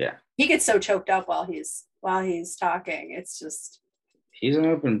 Yeah, he gets so choked up while he's talking. It's just, he's an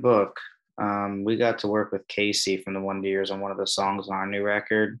open book. We got to work with Casey from the Wonder Years on one of the songs on our new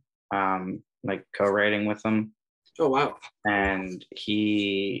record, like co-writing with him. Oh wow. And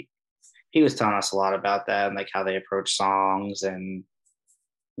he was telling us a lot about that and like how they approach songs, and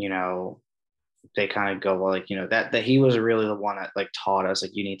they kind of go, well, like that he was really the one that like taught us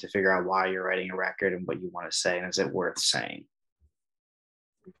like you need to figure out why you're writing a record and what you want to say, and is it worth saying,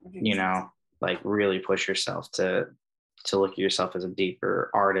 like really push yourself to look at yourself as a deeper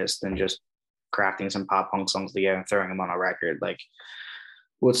artist than just crafting some pop punk songs together and throwing them on a record. Like,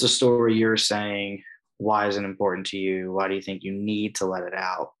 what's the story you're saying? Why is it important to you? Why do you think you need to let it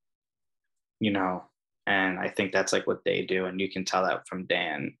out? And I think that's like what they do. And you can tell that from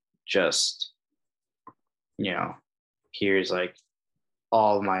Dan. Just, here's like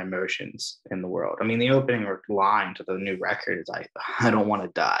all of my emotions in the world. I mean, the opening line to the new record is like, I don't want to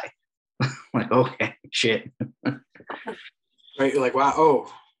die. Like, okay, shit. Right. You're like, wow.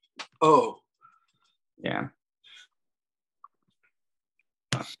 Oh. Yeah.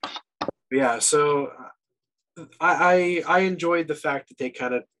 Yeah. So I enjoyed the fact that they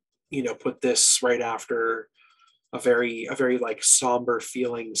kind of, put this right after a very like somber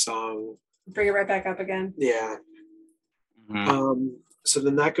feeling song. Bring it right back up again. Yeah. Mm-hmm. So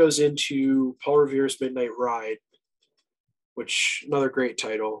then that goes into Paul Revere's Midnight Ride, which another great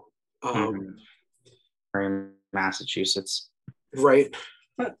title. Massachusetts. Right.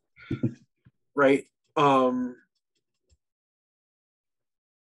 Right. But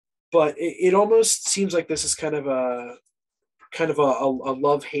it almost seems like this is kind of a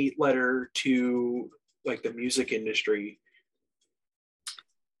love-hate letter to like the music industry.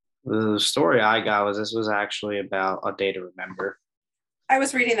 The story I got was this was actually about A Day to Remember. I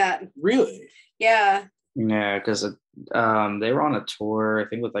was reading that. Really? Yeah. Yeah, because they were on a tour, I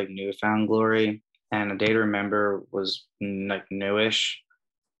think, with like New Found Glory, and A Day to Remember was like newish,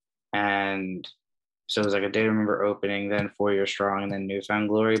 and so it was like A Day to Remember opening, then 4 Years Strong, and then New Found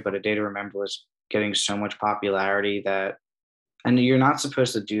Glory. But A Day to Remember was getting so much popularity that, and you're not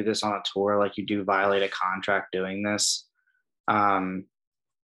supposed to do this on a tour, like you do violate a contract doing this,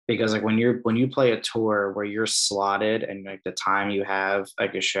 because like when you play a tour where you're slotted and like the time you have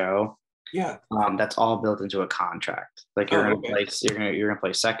like a show, that's all built into a contract. Like you're gonna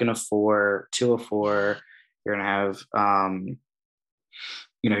play second of 4, 2 of 4. You're gonna have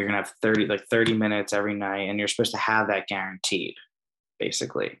you're gonna have 30 minutes every night, and you're supposed to have that guaranteed,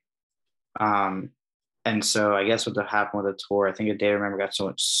 basically. And so I guess what happened with the tour, I think A Day to Remember got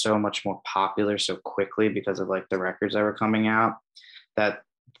so much more popular so quickly because of like the records that were coming out, that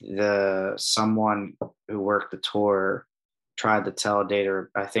someone who worked the tour tried to tell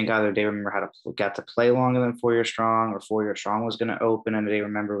I think either A Day to Remember got to play longer than 4 Years Strong, or 4 Years Strong was going to open and A Day to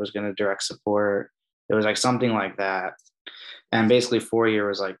Remember was going to direct support. It was like something like that. And basically 4 Year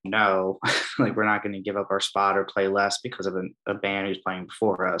was like, no, like we're not going to give up our spot or play less because of a band who's playing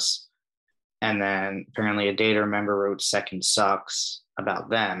before us. And then apparently A Day to Remember wrote Second Sucks about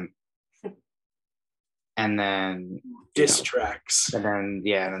them. and then Diss tracks. and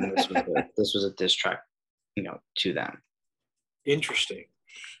then this was a diss track, to them. Interesting.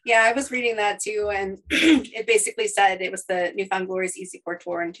 Yeah, I was reading that too, and it basically said it was the Newfound Glory's Easy Core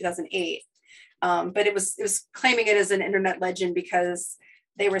tour in 2008. But it was claiming it as an internet legend because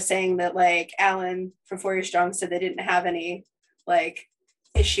they were saying that like Alan from 4 Year Strong said they didn't have any like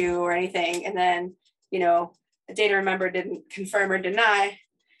issue or anything, and then A Day to Remember didn't confirm or deny,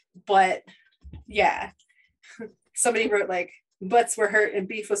 but yeah, somebody wrote like butts were hurt and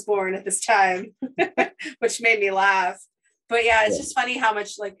beef was born at this time, which made me laugh. But yeah, it's just funny how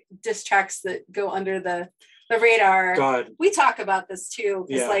much like diss tracks that go under the radar. God. We talk about this too,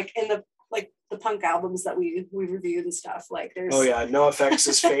 because Yeah. like in the punk albums that we reviewed and stuff, like there's NoFX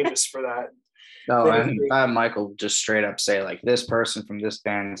is famous for that. No, and Michael just straight up say like, this person from this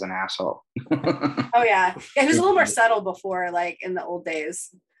band is an asshole. Oh yeah, he was a little more subtle before, like in the old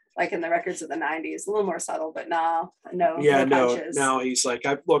days, like in the records of the 90s, a little more subtle, but no punches. Now he's like,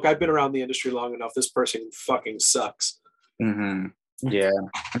 I've been around the industry long enough. This person fucking sucks. Mm-hmm. Yeah,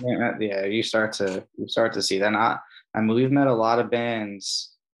 I mean, yeah. You start to see that. I mean, we've met a lot of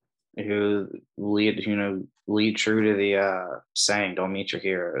bands who lead true to the saying, "Don't meet your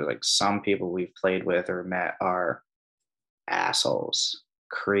hero." Like some people we've played with or met are assholes,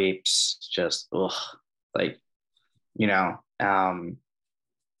 creeps, just ugh, like and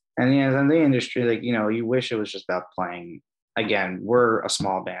yeah, in the industry, like you wish it was just about playing. Again, we're a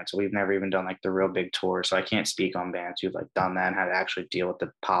small band, so we've never even done like the real big tour. So I can't speak on bands who've like done that and how to actually deal with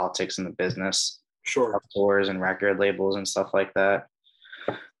the politics and the business of tours and record labels and stuff like that.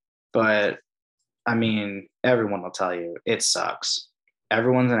 But I mean, everyone will tell you it sucks.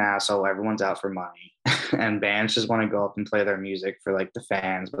 Everyone's an asshole. Everyone's out for money, and bands just want to go up and play their music for like the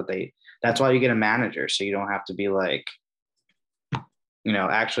fans. But that's why you get a manager, so you don't have to be like,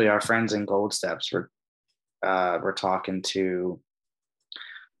 actually our friends in Gold Steps we're talking to,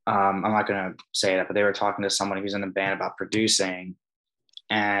 I'm not going to say that, but they were talking to someone who's in the band about producing,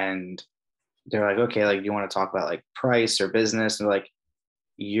 and they're like, okay, like, you want to talk about like price or business? And they're like,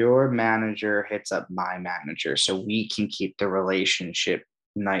 your manager hits up my manager so we can keep the relationship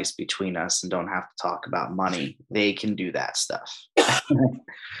nice between us and don't have to talk about money. They can do that stuff.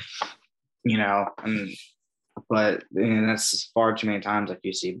 But that's far too many times, like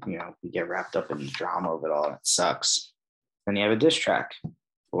you see, we get wrapped up in the drama of it all. And it sucks. Then you have a diss track,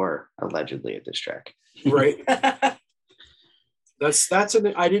 or allegedly a diss track. Right. I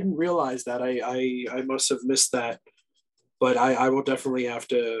didn't realize that. I must have missed that, but I will definitely have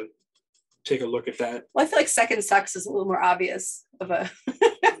to take a look at that. Well, I feel like Second Sucks is a little more obvious of a.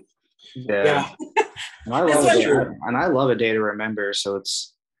 Yeah. And I love A Day to Remember. So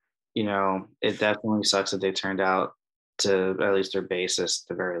it's, it definitely sucks that they turned out to, at least their bassist,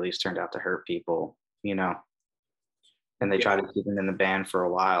 the very least, turned out to hurt people, and they tried to keep him in the band for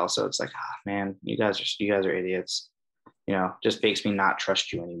a while. So it's like, man, you guys are idiots. Just makes me not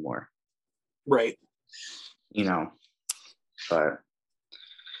trust you anymore. Right. But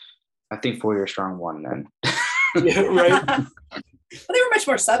I think 4 Year Strong won then. Yeah, right. Well, they were much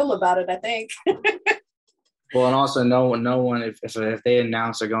more subtle about it, I think. Well, and also no one, if they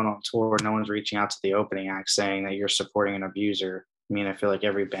announce they're going on tour, no one's reaching out to the opening act saying that you're supporting an abuser. I mean, I feel like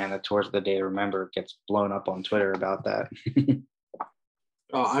every band that tours The Day to Remember gets blown up on Twitter about that.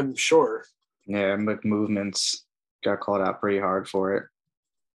 Oh, I'm sure. Yeah, Movements got called out pretty hard for it.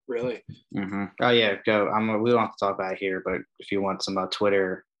 Really? Mm-hmm. Oh yeah, go. We don't have to talk about it here, but if you want some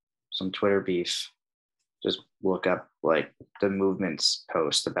Twitter beef, just look up like the Movements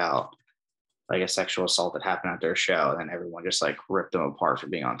post about like a sexual assault that happened at their show, and then everyone just like ripped them apart for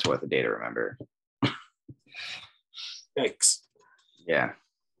being on tour with The Day to Remember. Yikes. Yeah.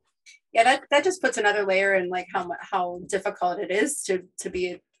 Yeah, that just puts another layer in like how difficult it is to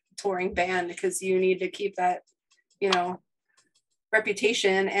be a touring band, because you need to keep that,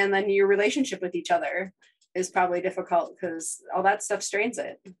 reputation, and then your relationship with each other is probably difficult because all that stuff strains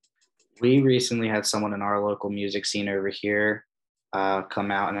it. We recently had someone in our local music scene over here come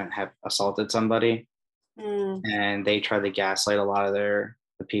out and have assaulted somebody, and they tried to gaslight a lot of the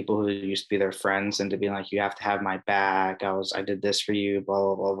people who used to be their friends into being like, you have to have my back. I did this for you,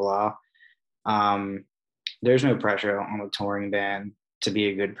 blah, blah, blah, blah. There's no pressure on a touring band to be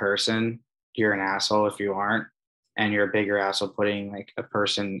a good person. You're an asshole if you aren't, and you're a bigger asshole putting like a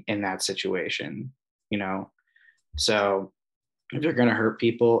person in that situation, so if you're going to hurt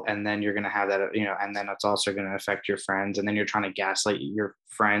people, and then you're going to have that, and then it's also going to affect your friends, and then you're trying to gaslight your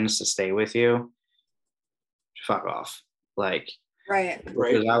friends to stay with you, fuck off. Like, right.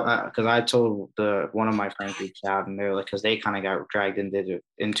 Because I told one of my friends reached out, and they're like, because they kind of got dragged into it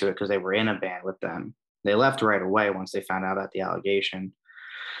because they were in a band with them, They left right away once they found out about the allegation.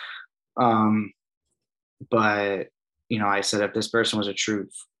 But I said, if this person was a true,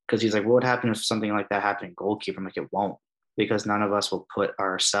 because he's like, what would happen if something like that happened in Goalkeeper? I'm like, it won't, because none of us will put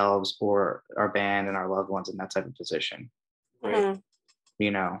ourselves or our band and our loved ones in that type of position. Right.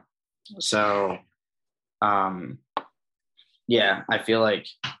 So yeah, I feel like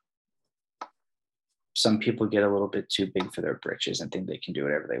some people get a little bit too big for their britches and think they can do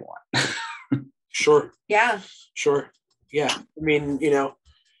whatever they want. Sure. Yeah. Sure. Yeah. I mean,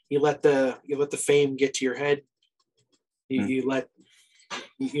 you let the fame get to your head. You let,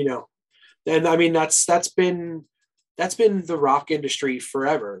 and I mean, that's been the rock industry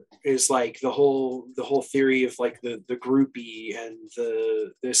forever, is like the whole theory of like the groupie and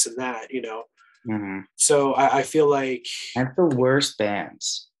the this and that, So I feel like that's the worst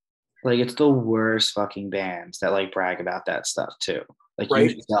bands. Like, it's the worst fucking bands that like brag about that stuff too. Like,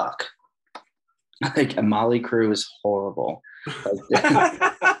 right? You suck. Like, a Molly Crew is horrible.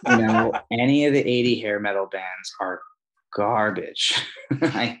 Like, any of the 80 hair metal bands are garbage.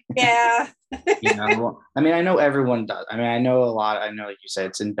 Yeah. I mean, I know everyone does. I mean, I know a lot. I know, like you said,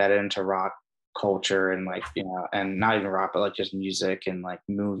 it's embedded into rock culture and like, and not even rock, but like just music and like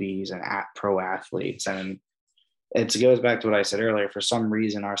movies and pro athletes. And it goes back to what I said earlier. For some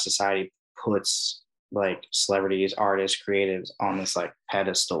reason, our society puts like celebrities, artists, creatives on this like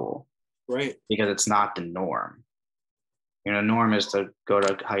pedestal. Right. Because it's not the norm. Norm is to go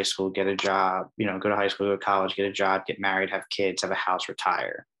to high school, get a job, go to high school, go to college, get a job, get married, have kids, have a house,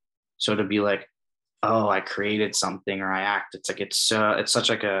 retire. So to be like, oh, I created something or I act, it's like, it's such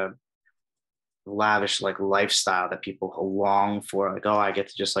like a lavish like lifestyle that people long for. Like, oh, I get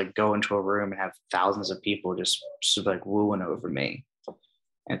to just like go into a room and have thousands of people just like wooing over me.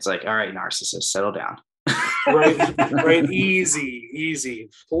 And it's like, all right, narcissist, settle down. Right. Easy.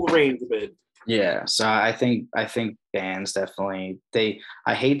 Pull the reins a bit. Yeah. So I think bands definitely,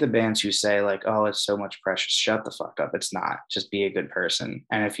 I hate the bands who say like, oh, it's so much pressure. Shut the fuck up. It's not. Just be a good person.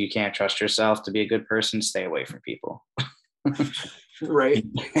 And if you can't trust yourself to be a good person, stay away from people. Right.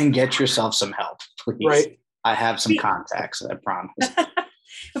 And get yourself some help, please. Right. I have some contacts, I promise.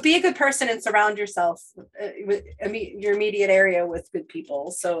 But be a good person and surround yourself with your immediate area with good people.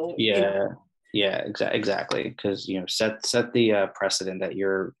 So yeah, exactly. Because set the precedent that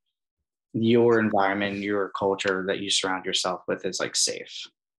your environment, your culture that you surround yourself with is like safe.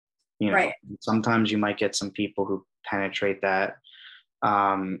 Right. Sometimes you might get some people who penetrate that,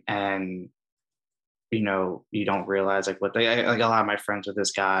 and you don't realize like what they like. A lot of my friends with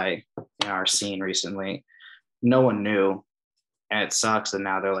this guy in our scene recently, no one knew. And it sucks that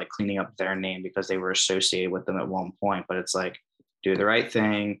now they're like cleaning up their name because they were associated with them at one point. But it's like, do the right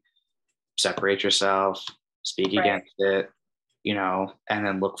thing, separate yourself, speak against it, and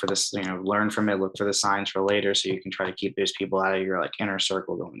then look for this, learn from it, look for the signs for later so you can try to keep those people out of your like inner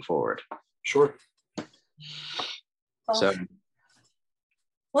circle going forward. Sure. So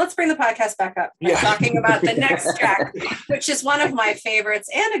let's bring the podcast back up by talking about the next track, which is one of my favorites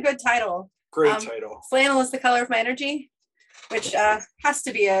and a good title. Great title. Flannel is the color of my energy, which has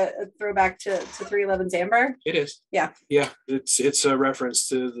to be a throwback to 311's Amber. It is. Yeah. Yeah. It's a reference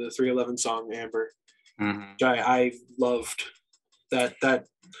to the 311 song Amber. Mm-hmm. I loved that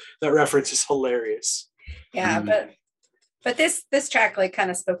reference is hilarious. Yeah, but this track like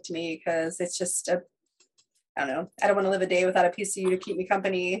kind of spoke to me because it's just I don't know. I don't want to live a day without a piece of you to keep me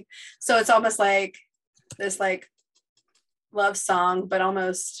company. So it's almost like this like love song, but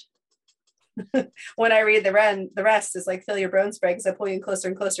almost when I read the rest is like fill your bone spray because I pull you in closer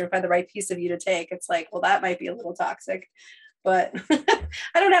and closer and find the right piece of you to take. It's like, well, that might be a little toxic, but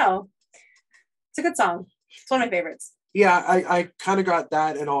I don't know. It's a good song. It's one of my favorites. Yeah, I kind of got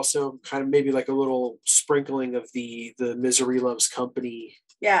that, and also kind of maybe like a little sprinkling of the Misery Loves Company.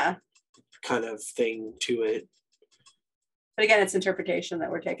 Yeah. Kind of thing to it. But again, it's interpretation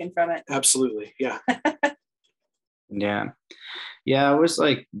that we're taking from it. Absolutely. Yeah. Yeah, I was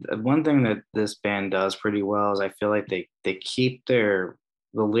like, one thing that this band does pretty well is I feel like they keep the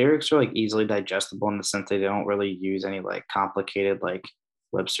lyrics are like easily digestible in the sense they don't really use any like complicated like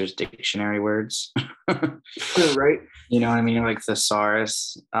Webster's dictionary words. Right. You know what I mean? Like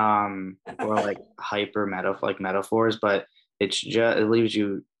thesaurus, or like hyper metaphors, but it leaves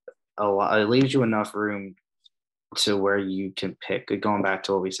you it leaves you enough room to where you can pick, going back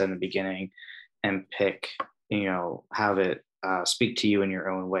to what we said in the beginning, and pick, have it speak to you in your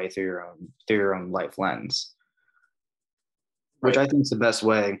own way through your own life lens, which I think is the best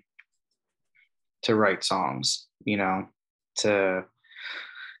way to write songs, to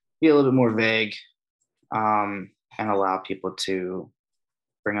be a little bit more vague, and allow people to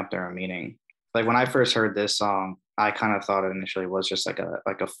bring up their own meaning. Like when I first heard this song, I kind of thought it initially was just like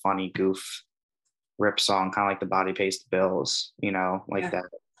a funny goof rip song, kind of like the Body Paste Bills, like Yeah.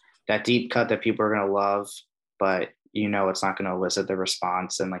 that deep cut that people are gonna love, but it's not gonna elicit the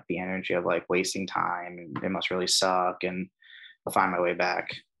response and like the energy of like wasting time and it must really suck and I'll find my way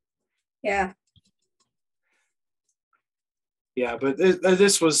back. Yeah. Yeah, but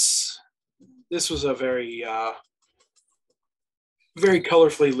this was a very very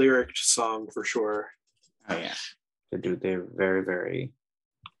colorfully lyric song for sure. Oh yeah, they're very, very,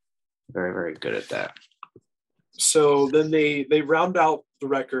 very, very good at that. So then they round out the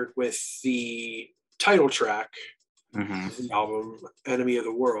record with the title track of the album, Enemy of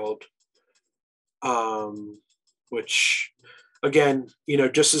the World, which again,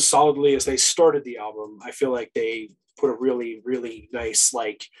 just as solidly as they started the album, I feel like they put a really, really nice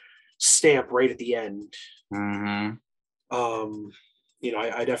like stamp right at the end. I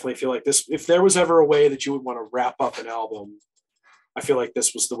definitely feel like this, if there was ever a way that you would want to wrap up an album, I feel like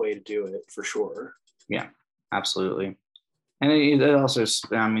this was the way to do it for sure. Yeah, absolutely. And it also,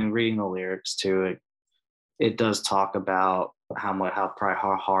 I mean, reading the lyrics too, it does talk about how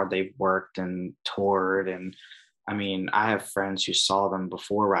hard they've worked and toured. And I mean, I have friends who saw them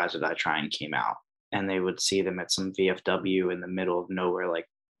before Rise of Die Trying came out, and they would see them at some VFW in the middle of nowhere, like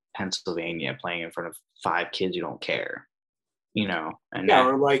Pennsylvania, playing in front of 5 kids who don't care, and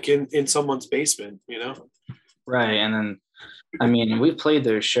or like in someone's basement, right. And then I mean, we've played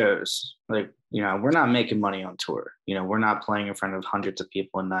those shows, like, we're not making money on tour, we're not playing in front of hundreds of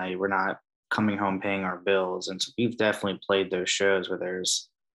people a night, we're not coming home paying our bills, and so we've definitely played those shows where there's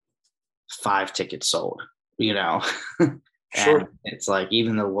 5 tickets sold, Sure. And it's like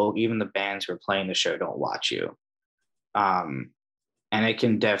even the bands who are playing the show don't watch you, and it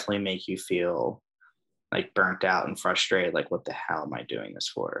can definitely make you feel like burnt out and frustrated, like what the hell am I doing this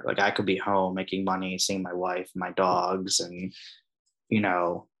for? Like I could be home making money, seeing my wife and my dogs, and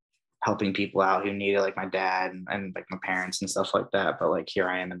helping people out who need it, like my dad and like my parents and stuff like that, but like here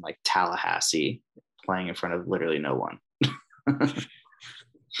I am in like Tallahassee playing in front of literally no one.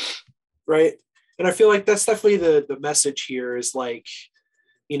 Right. And I feel like that's definitely the message here is like,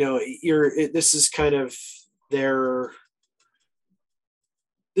 this is kind of their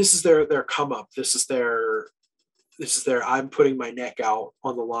come up. This is their I'm putting my neck out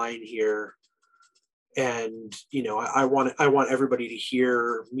on the line here. And, I want everybody to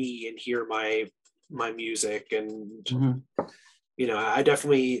hear me and hear my music. And, I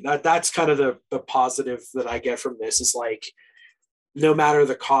definitely, that's kind of the positive that I get from this is like, no matter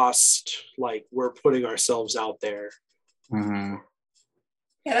the cost, like we're putting ourselves out there. Yeah,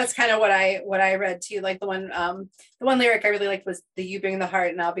 that's kind of what I read too. Like the one lyric I really liked was the "You bring the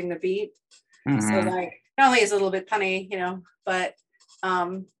heart and I'll bring the beat." So like not only is it a little bit punny, but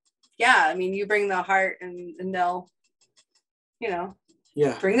yeah, I mean you bring the heart and they'll,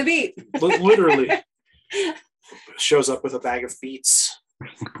 bring the beat. Literally shows up with a bag of beats.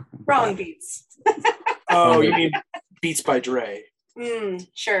 Wrong beats. Oh, you mean Beats by Dre?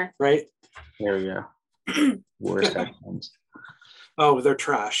 Sure. Right. There we go. Worst headphones. Oh, they're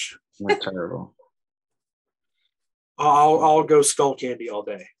trash. They're terrible. I'll go Skull Candy all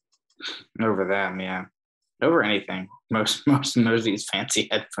day. Over them, yeah. Over anything. Most of these fancy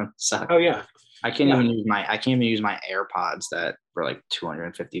headphones suck. Oh yeah. I can't even use my AirPods that were like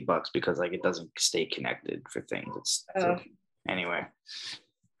 $250 because like it doesn't stay connected for things. Anyway.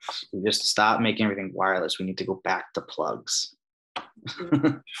 We just stop making everything wireless. We need to go back to plugs.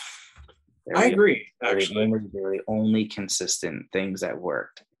 I agree. Actually, they're the only consistent things that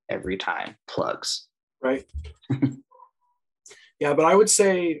worked every time. Plugs. Right. Yeah, but I would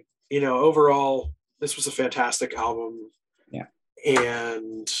say, overall, this was a fantastic album. Yeah.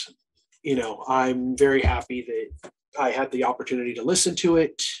 And, I'm very happy that I had the opportunity to listen to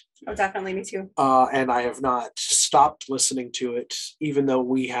it. Oh, definitely, me too. And I have not stopped listening to it, even though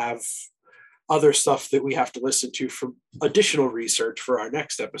we have other stuff that we have to listen to for additional research for our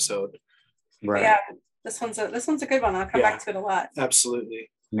next episode. Right. Yeah, this one's a good one. I'll come back to it a lot. Absolutely.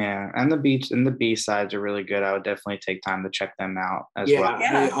 Yeah, and the B-sides are really good. I would definitely take time to check them out as well.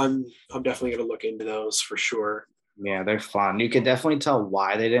 Yeah, I'm definitely going to look into those for sure. Yeah, they're fun. You could definitely tell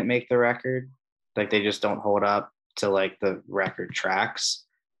why they didn't make the record. Like they just don't hold up to like the record tracks.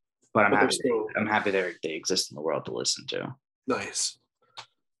 But I'm happy they exist in the world to listen to. Nice.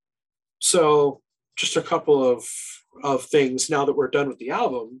 So just a couple of things now that we're done with the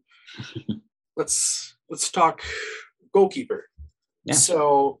album. let's talk Goalkeeper. Yeah.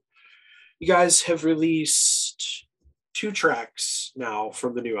 So you guys have released 2 tracks now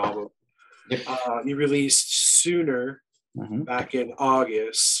from the new album. Yep. You released Sooner back in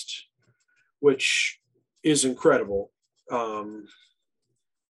August, which is incredible.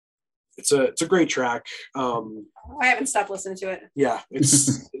 It's a great track. I haven't stopped listening to it. Yeah, it's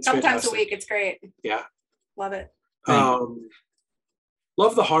A couple times a fantastic. week. It's great. Yeah. Love it.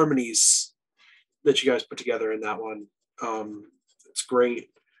 Love the harmonies that you guys put together in that one. It's great.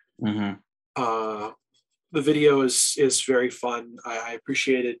 The video is very fun. I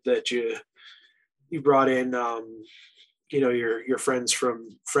appreciated that you brought in your friends from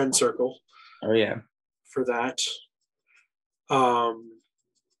Friend Circle. Oh yeah. For that.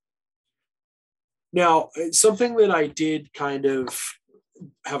 Now, something that I did kind of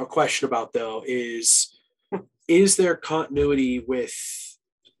have a question about, though, is there continuity with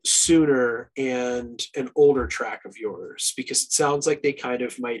Sooner and an older track of yours? Because it sounds like they kind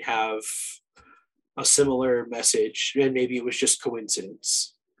of might have a similar message, and maybe it was just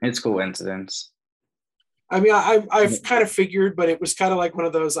coincidence. It's coincidence. I mean, I've kind of figured, but it was kind of like one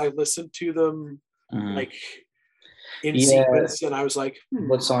of those, I listened to them like in sequence, and I was like,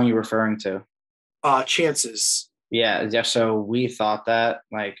 What song are you referring to? Chances. Yeah. So we thought that,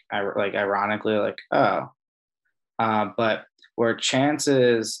 ironically, but where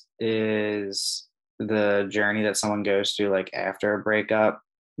Chances is the journey that someone goes through, like after a breakup,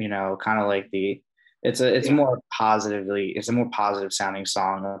 kind of like it's a more positive sounding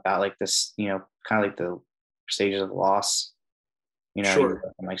song about like this, kind of like the stages of loss, Sure.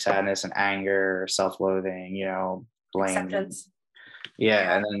 like sadness and anger, self-loathing, blame. Acceptance.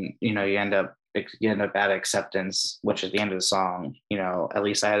 Yeah. And then, you end up at acceptance, which is the end of the song. At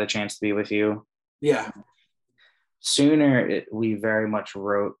least I had a chance to be with you. Yeah. Sooner, we very much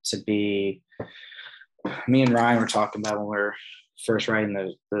wrote to be, me and Ryan were talking about when we were first writing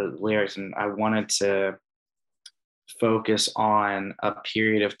the lyrics, and I wanted to focus on a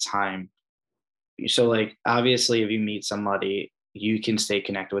period of time. So like, obviously, if you meet somebody, you can stay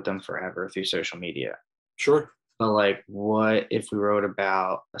connected with them forever through social media. Sure. But like, what if we wrote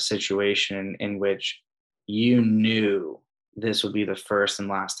about a situation in which you knew this would be the first and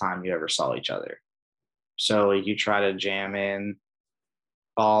last time you ever saw each other? So you try to jam in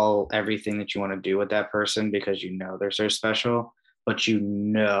everything that you want to do with that person because they're so special, but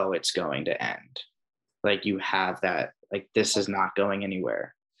it's going to end. Like you have that, like this is not going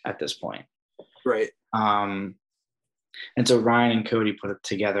anywhere at this point. Right. And so Ryan and Cody put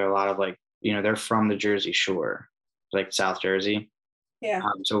together a lot of they're from the Jersey Shore, like South Jersey. Yeah.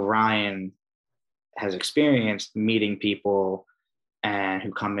 So Ryan has experienced meeting people and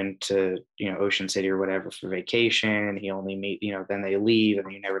who come into, Ocean City or whatever for vacation. He only meet, then they leave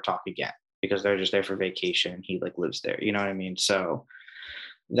and you never talk again because they're just there for vacation. He lives there, you know what I mean? So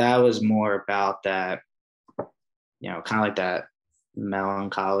that was more about that, kind of like that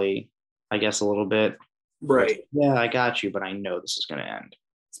melancholy, I guess, a little bit. Right. Yeah, I got you, but I know this is going to end.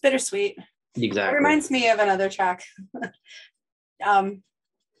 It's bittersweet. Exactly. It reminds me of another track.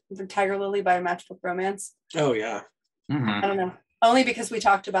 Tiger Lily by Matchbook Romance. Oh yeah. I don't know. Only because we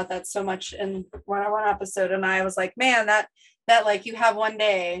talked about that so much in one episode, and I was like, man, that like you have one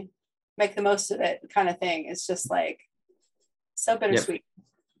day, make the most of it kind of thing. It's just like so bittersweet.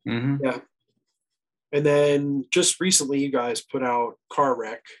 Yep. Yeah. And then just recently you guys put out Car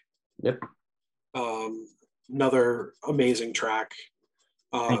Wreck. Yep. Another amazing track.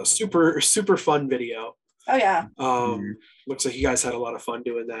 Super fun video. Oh yeah. Looks like you guys had a lot of fun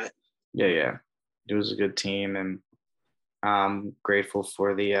doing that. Yeah. It was a good team, and I'm grateful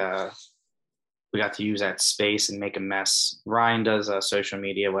for we got to use that space and make a mess. Ryan does social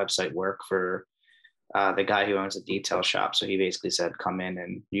media website work for the guy who owns a detail shop. So he basically said, come in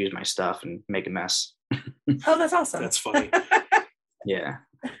and use my stuff and make a mess. Oh, that's awesome. That's funny. Yeah.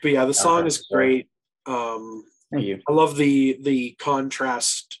 But yeah, the song is great. Thank you. I love the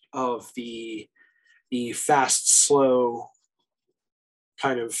contrast of the fast, slow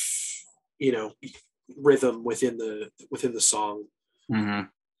kind of, rhythm within the song. I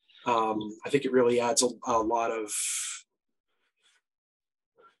think it really adds a lot of,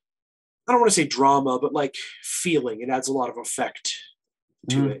 I don't want to say drama, but like feeling. It adds a lot of effect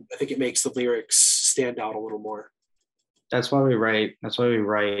to it. I think it makes the lyrics stand out a little more. That's why we write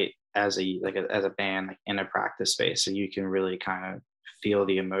as a band, like in a practice space, so you can really kind of feel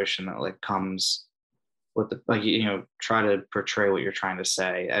the emotion that comes with the try to portray what you're trying to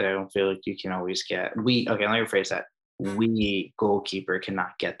say. I don't feel like you can always get let me rephrase that. We goalkeeper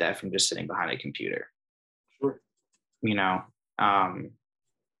cannot get that from just sitting behind a computer. Sure.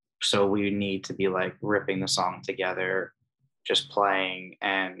 So we need to be ripping the song together, just playing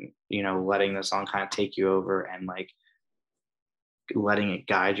and letting the song kind of take you over and letting it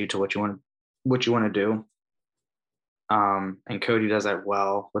guide you to what you want to do. And Cody does that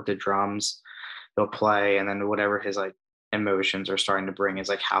well with the drums. He'll play, and then whatever his like emotions are starting to bring is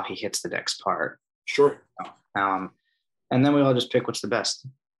like how he hits the next part. Sure. And then we all just pick what's the best.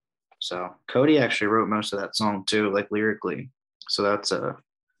 So Cody actually wrote most of that song too, like lyrically. So that's a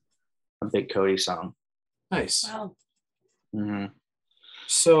big Cody song. Nice. Wow. Mm-hmm.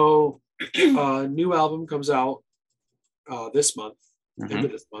 So, new album comes out this month, Mm-hmm. end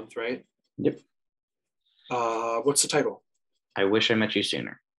of this month, right? Yep. What's the title? I Wish I Met You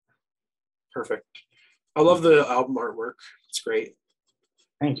Sooner. Perfect. I love the album artwork. It's great.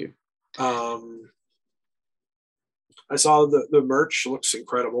 Thank you. I saw the merch looks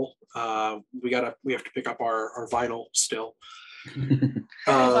incredible. We have to pick up our vinyl still.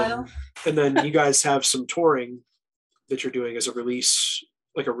 Vinyl. And then you guys have some touring that you're doing as a release,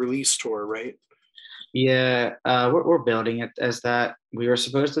 like a release tour, right? Yeah, we're building it as that. We were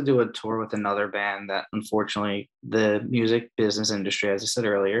supposed to do a tour with another band that unfortunately the music business industry, as I said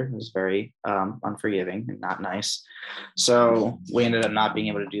earlier, is very unforgiving and not nice. So we ended up not being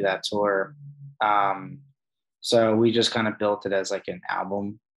able to do that tour. So we just kind of built it as like an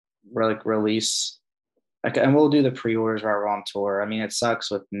album release. And we'll do the pre-orders while we're on tour. I mean, it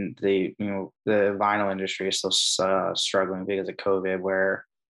sucks with the the vinyl industry is still struggling because of COVID, where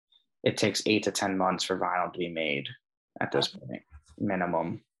it takes 8 to 10 months for vinyl to be made at this point,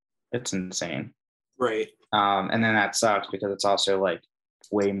 minimum. It's insane. Right. And then that sucks because it's also like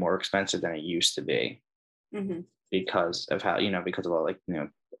way more expensive than it used to be because of how, because of all like,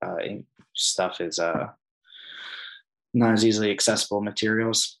 stuff is not as easily accessible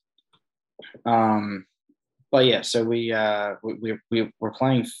materials. But yeah, so we're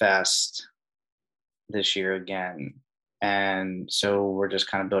playing Fest this year again. And so we're just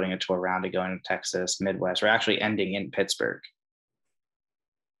kind of building a tour around to going to Texas, Midwest. We're actually ending in Pittsburgh.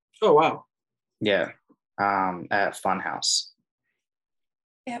 Oh, wow. Yeah. At Funhouse.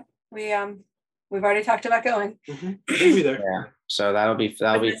 Yep. We've already talked about going. Mm-hmm. We'll be there. Yeah. So that'll be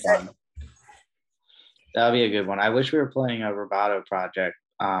fun. That'll be a good one. I wish we were playing a Roboto project.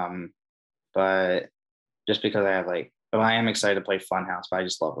 But just because I am excited to play Funhouse, but I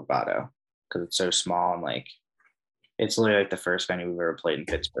just love Roboto because it's so small and like it's literally like the first venue we've ever played in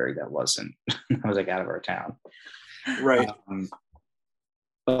Pittsburgh that wasn't that was like out of our town. Right.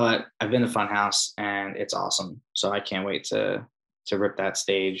 But I've been to Funhouse and it's awesome. So I can't wait to rip that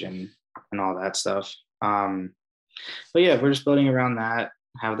stage and all that stuff. But yeah, we're just building around that.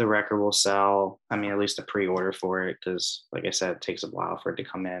 How the record will sell. I mean, at least a pre-order for it, because like I said, it takes a while for it to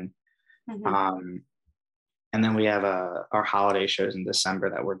come in. And then we have our holiday shows in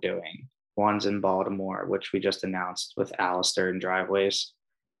December that we're doing. One's in Baltimore, which we just announced with Alistair and Driveways.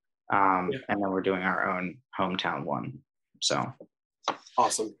 And then we're doing our own hometown one. So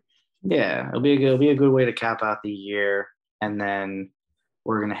awesome. Yeah, it'll be a good way to cap out the year. And then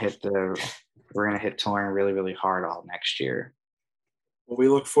we're gonna hit touring really, really hard all next year. Well, we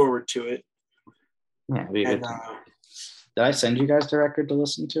look forward to it. Yeah, it'll be a good time. Did I send you guys the record to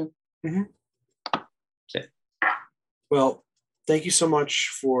listen to? Mm-hmm. Okay. Well, thank you so much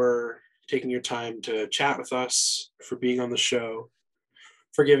for taking your time to chat with us, for being on the show,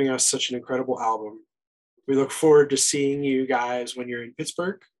 for giving us such an incredible album. We look forward to seeing you guys when you're in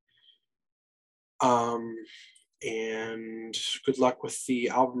Pittsburgh. And good luck with the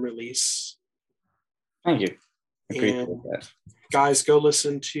album release. Thank you. I appreciate And that. Guys, go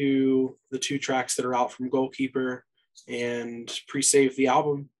listen to the 2 tracks that are out from Goalkeeper and pre-save the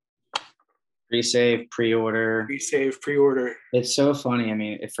album. Pre-save, pre-order. Pre-save, pre-order. It's so funny. I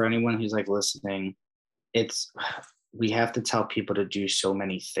mean, for anyone who's like listening, we have to tell people to do so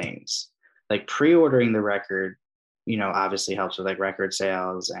many things. Like pre-ordering the record, obviously helps with like record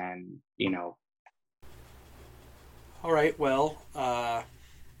sales and, All right, well,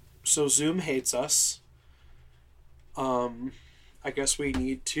 so Zoom hates us. I guess we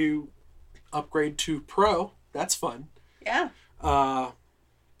need to upgrade to Pro. That's fun. Yeah. But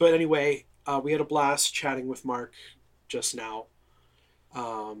anyway, we had a blast chatting with Mark just now.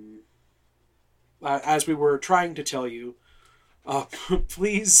 As we were trying to tell you,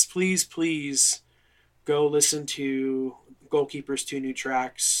 please, please, please go listen to Goalkeeper's 2 new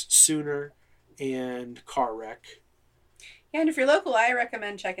tracks, Sooner and Car Wreck. Yeah, and if you're local, I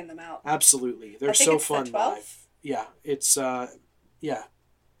recommend checking them out. Absolutely. They're so fun the 12th? live. Yeah, it's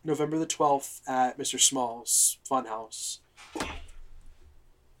November the 12th at Mr. Small's Funhouse.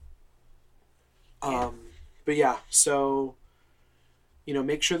 But yeah, so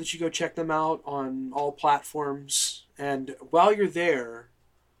make sure that you go check them out on all platforms, and while you're there,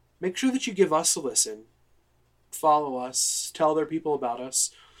 make sure that you give us a listen. Follow us, tell other people about us.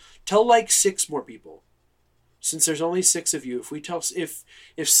 Tell like 6 more people. Since there's only 6 of you,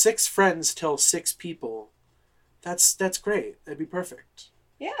 if 6 friends tell 6 people, that's great. That'd be perfect.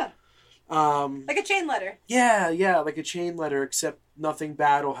 Yeah. Um, Like a chain letter. yeah, like a chain letter, except nothing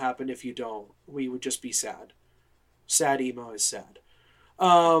bad will happen if you don't. We would just be sad. Sad emo is sad.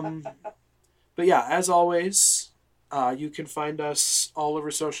 But yeah, as always, you can find us all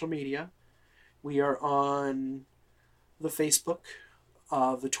over social media. We are on the Facebook,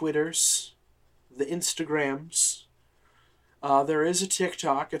 the Twitters, the Instagrams. There is a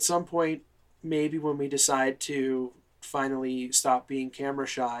TikTok. At some point, maybe when we decide to finally stop being camera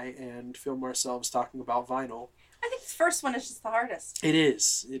shy and film ourselves talking about vinyl. I think the first one is just the hardest. It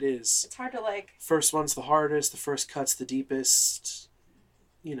is. It's hard to like. First one's the hardest. The first cut's the deepest.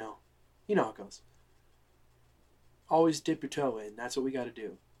 You know how it goes. Always dip your toe in. That's what we got to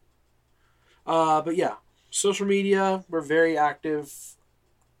do. But yeah, social media, we're very active.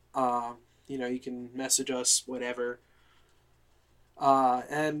 You can message us, whatever.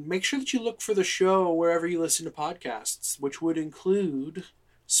 And make sure that you look for the show wherever you listen to podcasts, which would include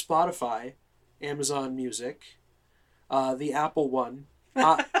Spotify, Amazon Music, the Apple one,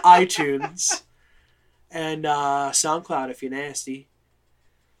 iTunes, and SoundCloud if you're nasty.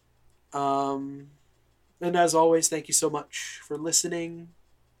 And as always, thank you so much for listening.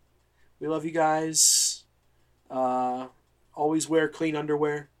 We love you guys. Always wear clean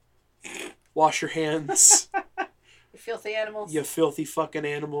underwear. Wash your hands. You filthy animals. You filthy fucking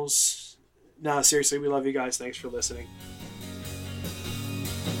animals. No, seriously, we love you guys. Thanks for listening.